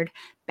 centered,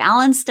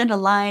 balanced, and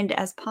aligned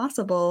as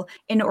possible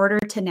in order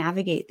to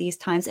navigate these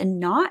times and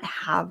not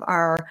have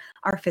our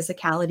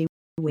physicality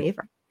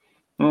waver?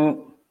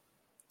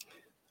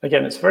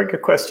 Again, it's a very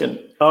good question.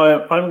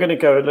 I'm going to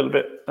go a little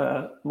bit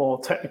more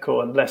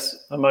technical and less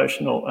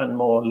emotional and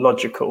more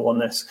logical on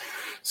this.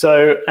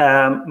 So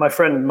my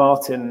friend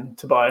Martin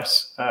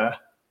Tobias,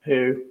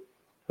 who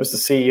was the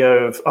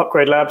CEO of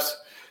Upgrade Labs,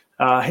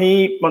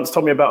 he once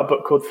told me about a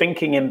book called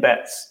Thinking in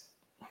Bets.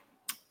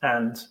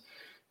 And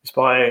it's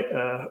by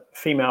a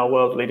female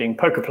world-leading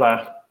poker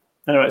player.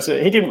 Anyway,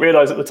 so he didn't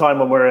realize at the time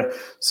when we were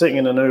sitting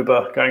in an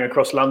Uber going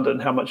across London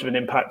how much of an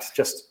impact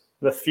just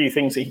the few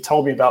things that he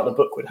told me about the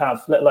book would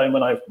have, let alone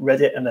when I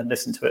read it and then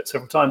listened to it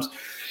several times.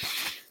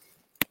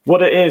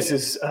 What it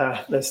is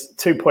there's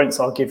 2 points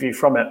I'll give you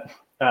from it,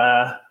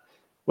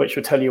 which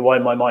will tell you why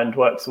my mind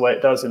works the way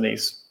it does in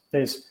these.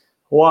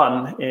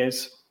 One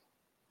is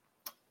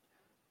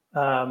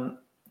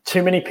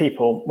too many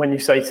people, when you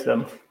say to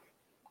them,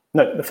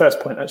 the first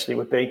point actually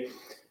would be,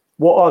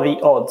 what are the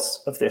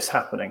odds of this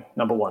happening?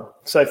 Number one.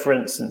 So for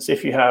instance,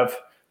 if you have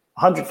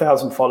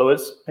 100,000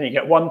 followers and you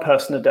get one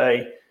person a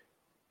day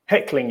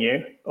heckling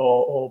you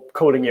or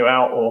calling you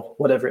out or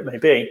whatever it may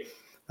be,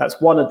 that's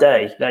one a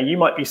day. Now, you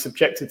might be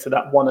subjected to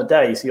that one a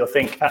day, so you'll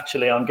think,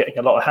 actually, I'm getting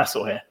a lot of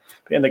hassle here.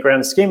 But in the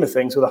grand scheme of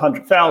things, with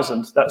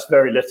 100,000, that's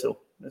very little.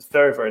 It's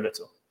very, very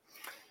little.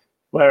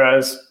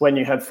 Whereas when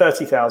you had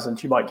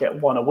 30,000, you might get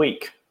one a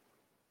week,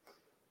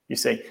 you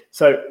see.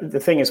 So the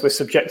thing is, we're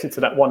subjected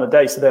to that one a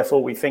day, so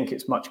therefore we think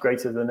it's much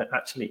greater than it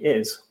actually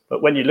is.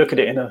 But when you look at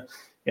it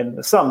in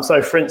the sum,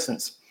 so for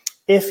instance,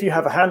 if you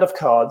have a hand of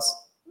cards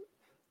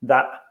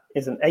that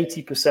is an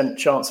 80%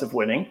 chance of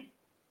winning,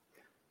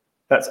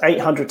 that's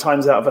 800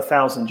 times out of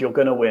 1,000 you're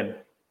going to win.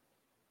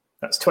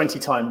 That's 20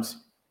 times,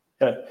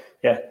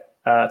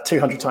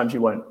 200 times you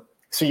won't.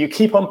 So you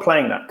keep on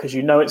playing that because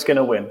you know it's going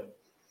to win.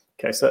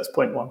 Okay, so that's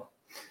point one.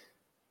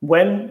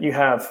 When you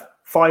have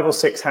 5 or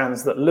 6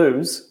 hands that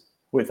lose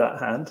with that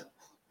hand,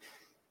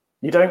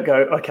 you don't go,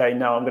 okay,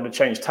 now I'm going to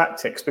change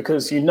tactics,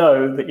 because you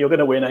know that you're going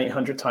to win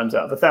 800 times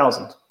out of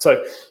 1,000.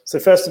 So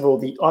first of all,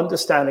 the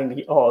understanding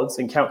the odds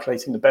and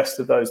calculating the best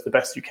of those the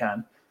best you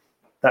can,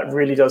 that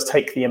really does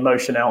take the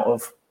emotion out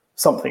of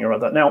something or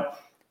other. Now,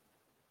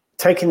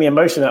 taking the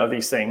emotion out of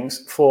these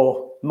things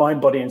for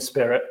mind, body, and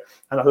spirit.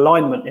 And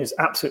alignment is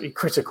absolutely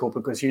critical,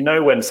 because you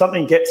know when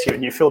something gets you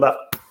and you feel that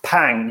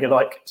pang, you're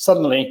like,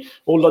 suddenly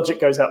all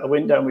logic goes out the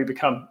window, and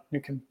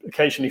you can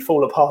occasionally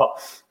fall apart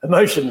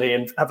emotionally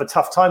and have a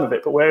tough time of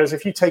it. But whereas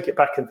if you take it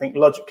back and think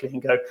logically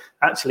and go,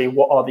 actually,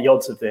 what are the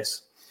odds of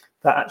this?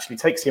 That actually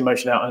takes the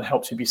emotion out and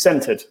helps you be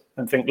centered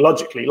and think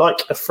logically, like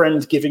a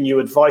friend giving you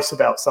advice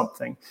about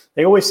something.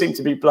 They always seem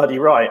to be bloody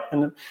right.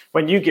 And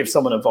when you give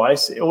someone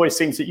advice, it always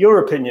seems that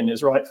your opinion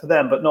is right for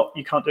them, but not,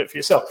 you can't do it for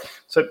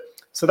yourself.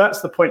 So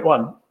that's the point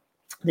one.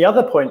 The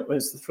other point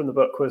was from the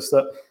book was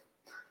that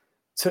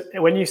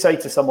when you say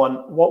to someone,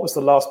 what was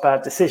the last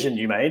bad decision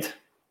you made?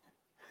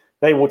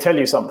 They will tell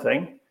you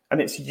something,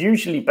 and it's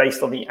usually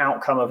based on the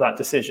outcome of that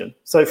decision.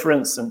 So for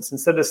instance,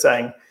 instead of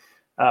saying,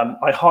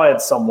 I hired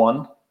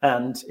someone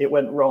and it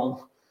went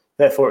wrong,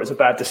 therefore it was a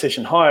bad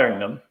decision hiring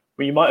them,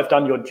 well, you might have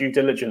done your due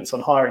diligence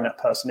on hiring that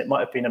person. It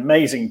might have been an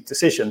amazing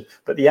decision,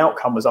 but the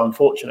outcome was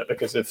unfortunate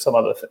because of some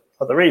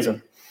other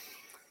reason.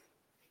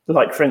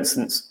 Like, for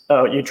instance,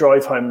 you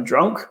drive home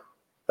drunk.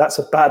 That's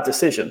a bad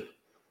decision.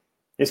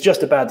 It's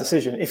just a bad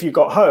decision. If you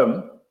got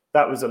home,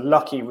 that was a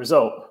lucky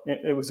result.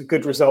 It was a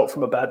good result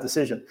from a bad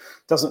decision.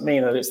 Doesn't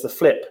mean that it's the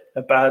flip.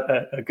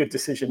 A good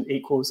decision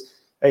equals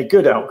a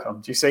good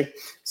outcome. Do you see?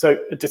 So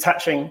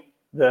detaching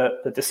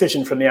the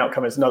decision from the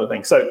outcome is another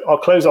thing. So I'll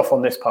close off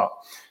on this part.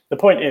 The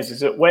point is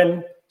that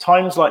when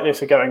times like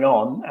this are going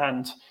on,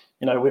 and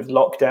with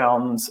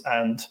lockdowns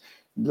and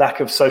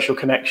lack of social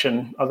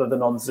connection other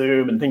than on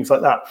Zoom and things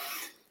like that,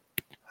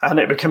 and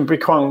it can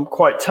become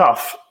quite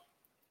tough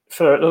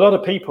for a lot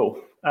of people.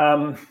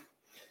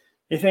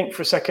 You think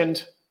for a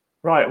second,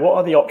 right, what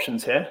are the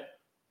options here?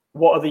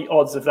 What are the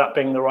odds of that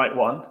being the right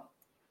one?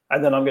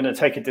 And then I'm going to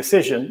take a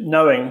decision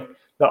knowing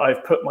that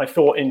I've put my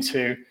thought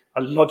into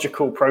a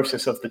logical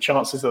process of the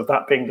chances of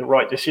that being the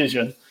right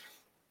decision,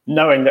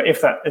 knowing that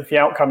if the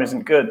outcome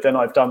isn't good, then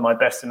I've done my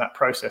best in that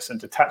process, and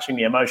detaching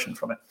the emotion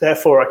from it.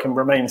 Therefore, I can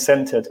remain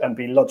centered and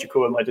be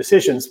logical in my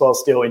decisions while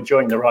still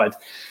enjoying the ride.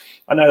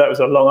 I know that was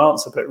a long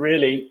answer, but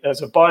really,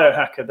 as a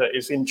biohacker that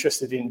is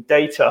interested in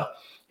data,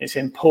 it's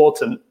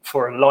important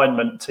for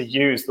alignment to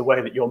use the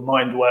way that your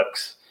mind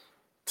works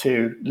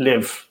to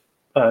live,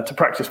 to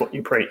practice what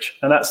you preach.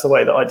 And that's the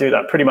way that I do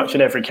that pretty much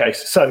in every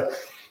case. So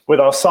with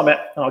our summit,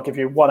 and I'll give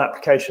you one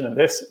application of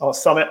this, our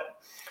summit,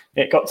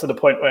 it got to the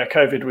point where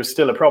COVID was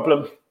still a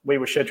problem. We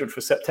were scheduled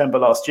for September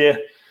last year.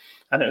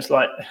 And it was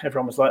like,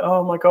 everyone was like,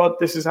 oh my God,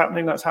 this is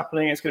happening, that's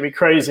happening, it's going to be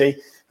crazy.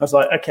 I was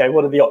like, okay,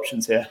 what are the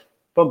options here?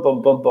 Boom,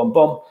 boom, boom, boom,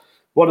 boom.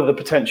 What are the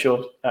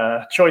potential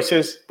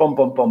choices? Boom,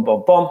 boom, boom,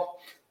 boom, boom.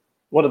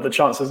 What are the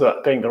chances of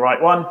that being the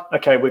right one?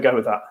 Okay, we'll go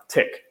with that.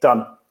 Tick,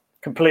 done.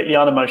 Completely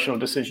unemotional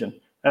decision.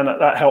 And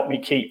that helped me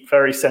keep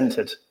very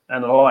centered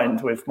and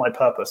aligned with my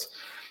purpose.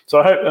 So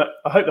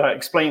I hope that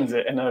explains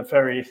it in a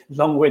very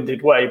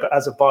long-winded way, but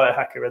as a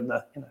biohacker in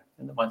the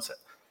mindset.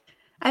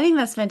 I think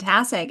that's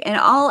fantastic. And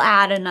I'll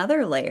add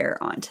another layer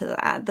onto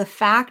that. The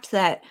fact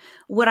that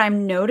what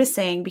I'm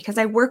noticing, because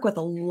I work with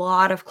a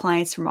lot of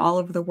clients from all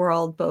over the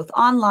world, both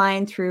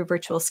online through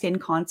virtual skin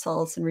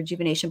consults and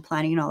rejuvenation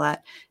planning and all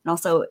that, and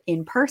also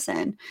in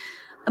person.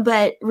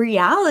 But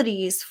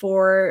realities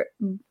for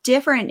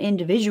different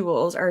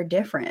individuals are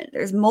different.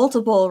 There's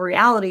multiple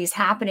realities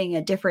happening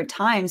at different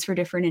times for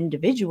different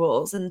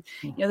individuals. And,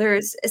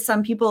 there's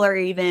some people are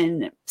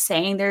even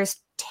saying there's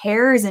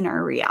tears in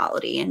our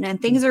reality,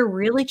 and things are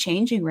really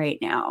changing right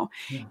now.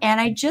 Yeah.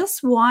 And I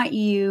just want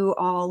you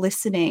all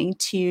listening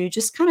to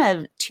just kind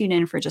of tune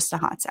in for just a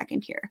hot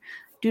second here.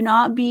 Do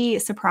not be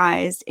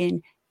surprised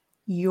in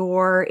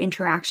your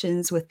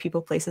interactions with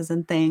people, places,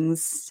 and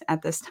things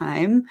at this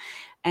time.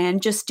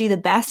 And just do the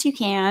best you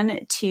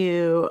can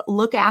to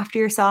look after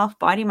yourself,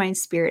 body, mind,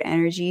 spirit,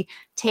 energy.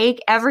 Take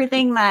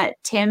everything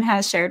that Tim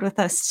has shared with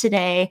us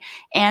today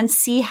and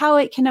see how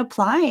it can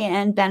apply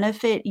and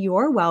benefit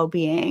your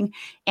well-being.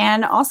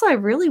 And also, I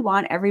really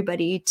want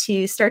everybody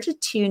to start to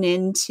tune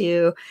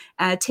into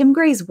Tim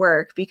Gray's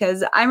work,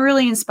 because I'm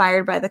really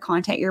inspired by the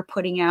content you're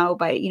putting out,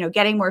 by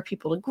getting more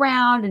people to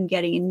ground and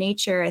getting in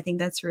nature. I think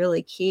that's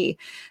really key.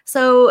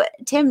 So,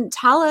 Tim,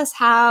 tell us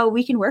how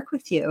we can work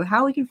with you,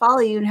 how we can follow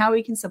you, and how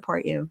we can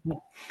support you.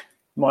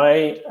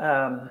 My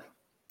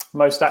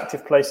most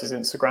active place is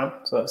Instagram.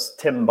 So that's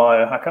Tim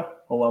Biohacker,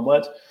 all one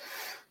word.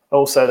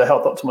 Also the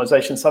Health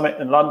Optimization Summit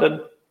in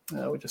London.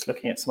 We're just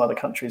looking at some other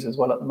countries as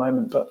well at the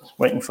moment, but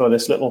waiting for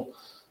this little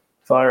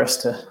virus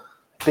to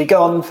be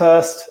gone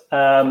first.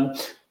 But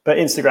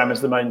Instagram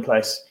is the main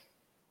place.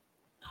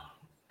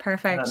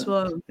 Perfect.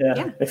 Well,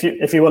 yeah.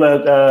 If you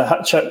want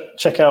to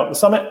check out the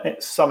summit,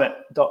 it's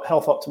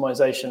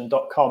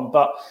summit.healthoptimization.com.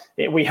 But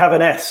we have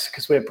an S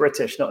because we're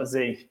British, not a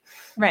Z.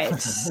 Right.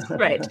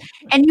 Right.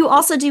 And you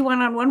also do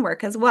one-on-one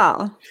work as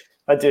well.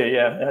 I do.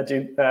 Yeah, I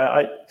do.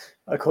 I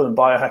call them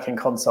biohacking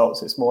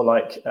consults. It's more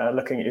like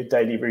looking at your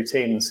daily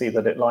routine and see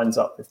that it lines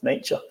up with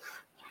nature.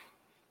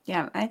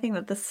 Yeah, I think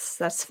that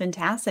that's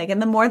fantastic.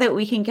 And the more that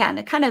we can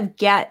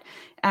get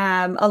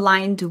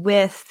aligned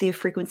with the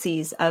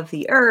frequencies of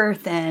the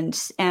earth and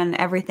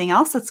everything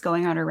else that's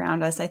going on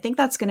around us, I think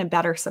that's going to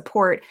better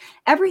support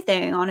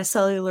everything on a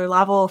cellular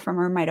level, from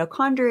our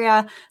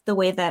mitochondria, the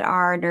way that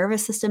our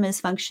nervous system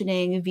is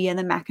functioning via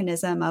the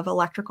mechanism of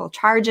electrical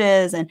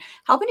charges, and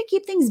helping to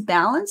keep things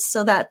balanced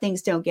so that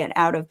things don't get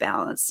out of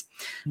balance.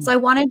 So I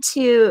wanted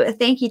to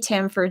thank you,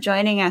 Tim, for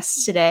joining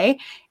us today.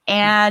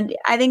 And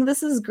I think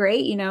this is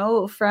great.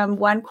 From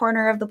one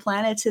corner of the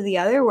planet to the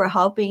other, we're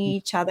helping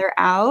each other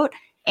out.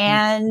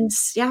 And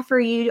yeah, for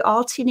you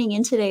all tuning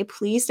in today,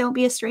 please don't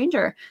be a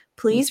stranger.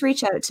 Please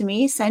reach out to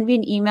me. Send me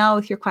an email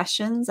with your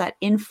questions at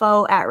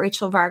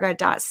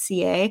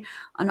info@rachelvarga.ca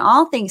on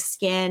all things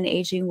skin,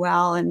 aging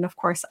well. And of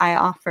course, I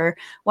offer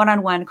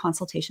one-on-one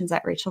consultations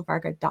at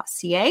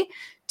rachelvarga.ca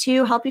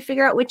to help you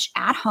figure out which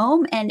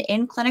at-home and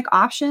in-clinic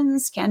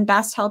options can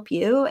best help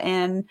you.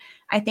 And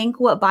I think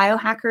what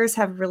biohackers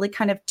have really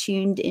kind of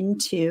tuned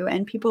into,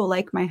 and people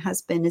like my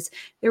husband, is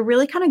they're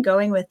really kind of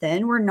going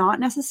within. We're not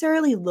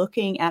necessarily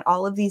looking at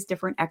all of these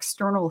different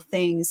external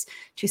things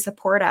to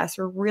support us.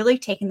 We're really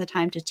taking the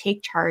time to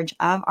take charge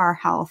of our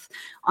health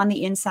on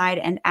the inside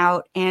and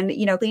out, and,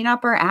 clean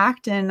up our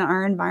act and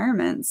our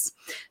environments.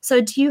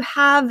 So do you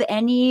have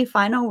any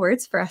final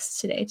words for us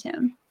today,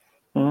 Tim?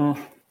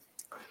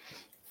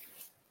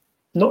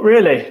 Not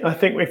really. I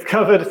think we've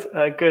covered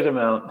a good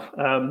amount.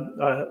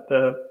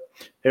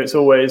 It's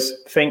always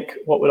think,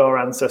 what would our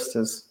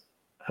ancestors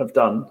have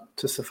done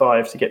to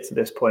survive to get to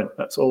this point?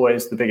 That's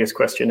always the biggest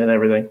question in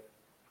everything.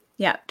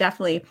 Yeah,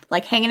 definitely.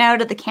 Like hanging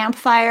out at the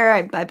campfire.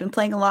 I've been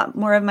playing a lot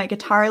more of my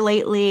guitar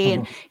lately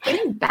and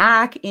getting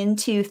back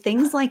into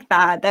things like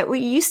that we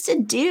used to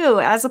do,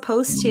 as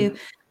opposed to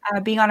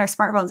being on our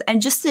smartphones.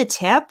 And just a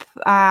tip,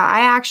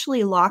 I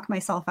actually lock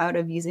myself out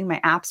of using my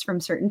apps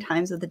from certain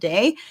times of the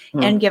day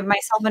and give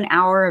myself an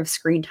hour of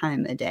screen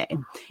time a day.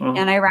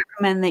 And I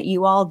recommend that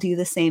you all do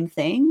the same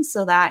thing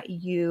so that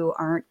you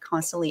aren't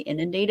constantly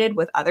inundated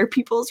with other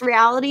people's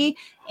reality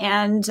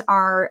and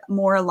are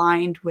more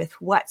aligned with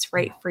what's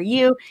right for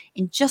you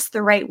in just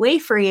the right way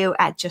for you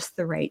at just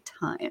the right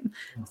time.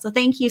 So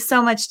thank you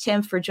so much,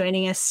 Tim, for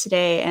joining us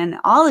today, and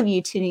all of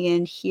you tuning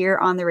in here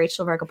on the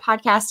Rachel Varga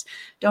podcast.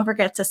 Don't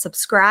forget to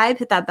subscribe,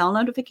 hit that bell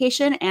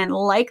notification, and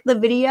like the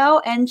video,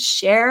 and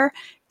share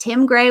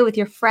Tim Gray with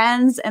your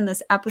friends and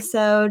this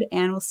episode.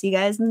 And we'll see you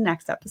guys in the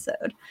next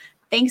episode.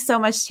 Thanks so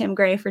much, Tim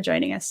Gray, for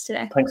joining us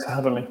today. Thanks for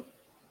having me.